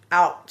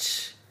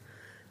 Ouch.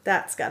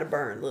 That's got to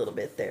burn a little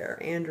bit there,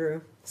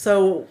 Andrew.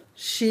 So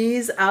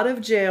she's out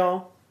of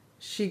jail.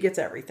 She gets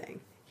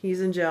everything. He's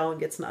in jail and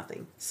gets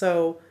nothing.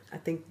 So I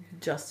think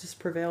justice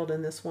prevailed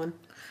in this one.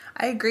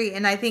 I agree.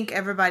 And I think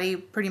everybody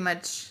pretty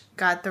much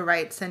got the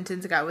right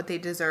sentence, got what they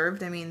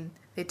deserved. I mean,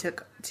 they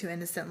took 2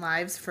 innocent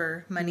lives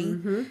for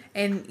money.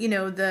 And, you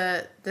know,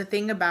 the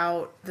thing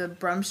about the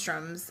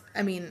Brumstroms,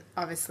 I mean,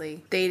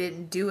 obviously they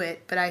didn't do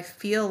it, but I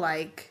feel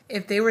like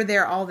if they were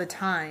there all the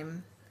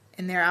time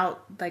and they're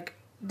out, like,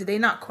 did they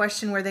not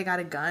question where they got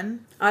a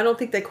gun? I don't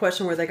think they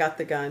question where they got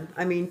the gun.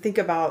 I mean, think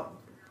about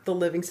the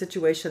living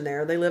situation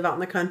there. They live out in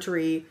the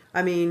country.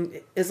 I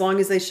mean, as long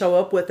as they show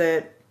up with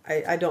it,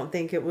 I don't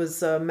think it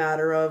was a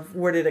matter of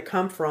where did it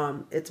come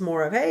from. It's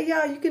more of, hey,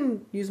 yeah, you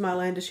can use my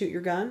land to shoot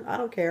your gun. I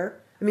don't care.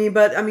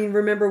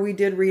 Remember we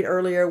did read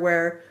earlier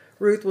where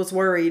Ruth was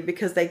worried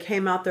because they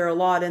came out there a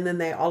lot and then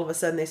they all of a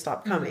sudden they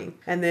stopped coming.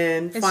 And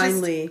then It's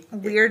finally... just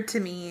weird to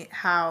me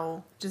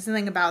how, just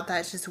something about that,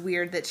 it's just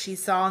weird that she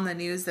saw on the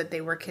news that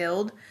they were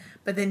killed,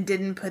 but then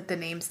didn't put the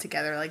names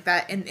together like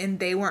that. And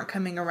they weren't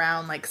coming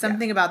around, like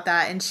something about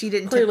that. And she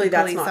didn't Clearly tip the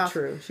that's police not off.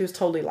 true. She was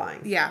totally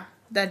lying. Yeah.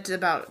 That's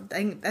about,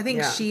 I think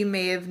Yeah. she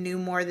may have knew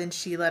more than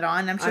she let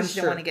on. I'm sure she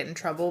didn't want to get in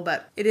trouble,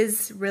 but it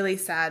is really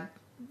sad.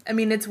 I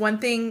mean, it's one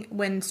thing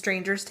when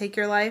strangers take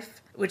your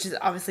life, which is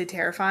obviously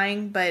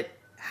terrifying, but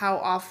how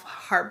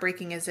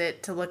heartbreaking is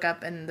it to look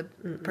up and the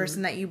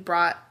person that you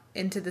brought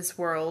into this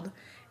world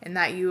and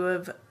that you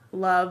have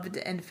loved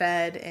and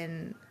fed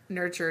and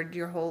nurtured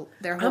their whole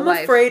life. I'm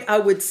afraid I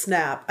would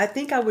snap. I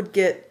think I would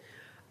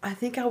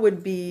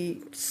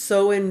be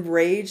so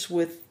enraged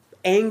with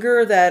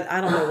anger that I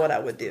don't know what I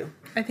would do.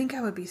 I think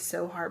I would be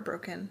so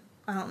heartbroken.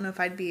 I don't know if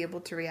I'd be able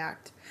to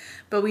react.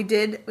 But we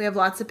have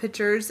lots of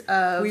pictures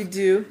of We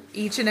do.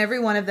 each and every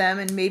one of them,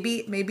 and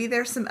maybe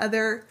there's some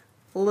other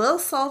low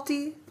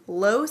salty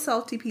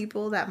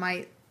people that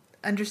might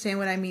understand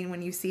what I mean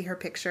when you see her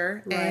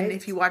picture. Right. And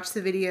if you watch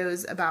the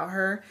videos about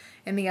her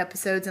in the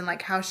episodes and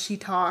like how she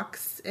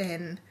talks,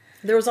 and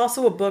There was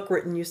also a book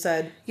written, you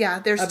said. yeah,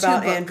 there's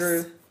About 2 books.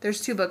 Andrew. There's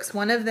 2 books.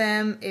 One of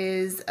them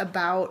is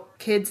about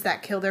kids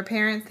that kill their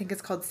parents. I think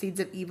it's called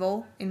Seeds of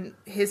Evil, and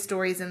his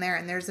story's in there.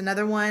 And there's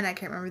another one, I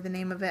can't remember the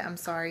name of it, I'm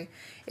sorry.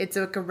 It's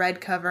like a red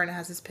cover and it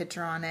has his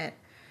picture on it.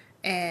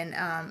 And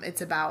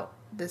it's about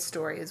this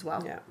story as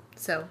well. Yeah.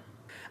 So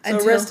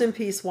Rest in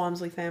peace,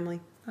 Wamsley family.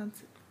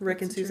 That's-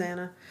 Rick and that's true.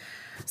 Suzanna.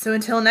 So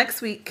until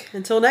next week.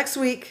 Until next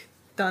week.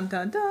 Dun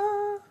dun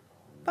dun.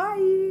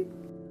 Bye.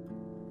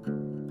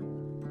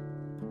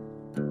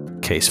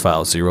 Case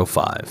File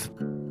 05.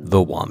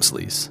 The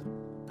Wamsleys.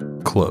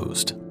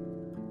 Closed.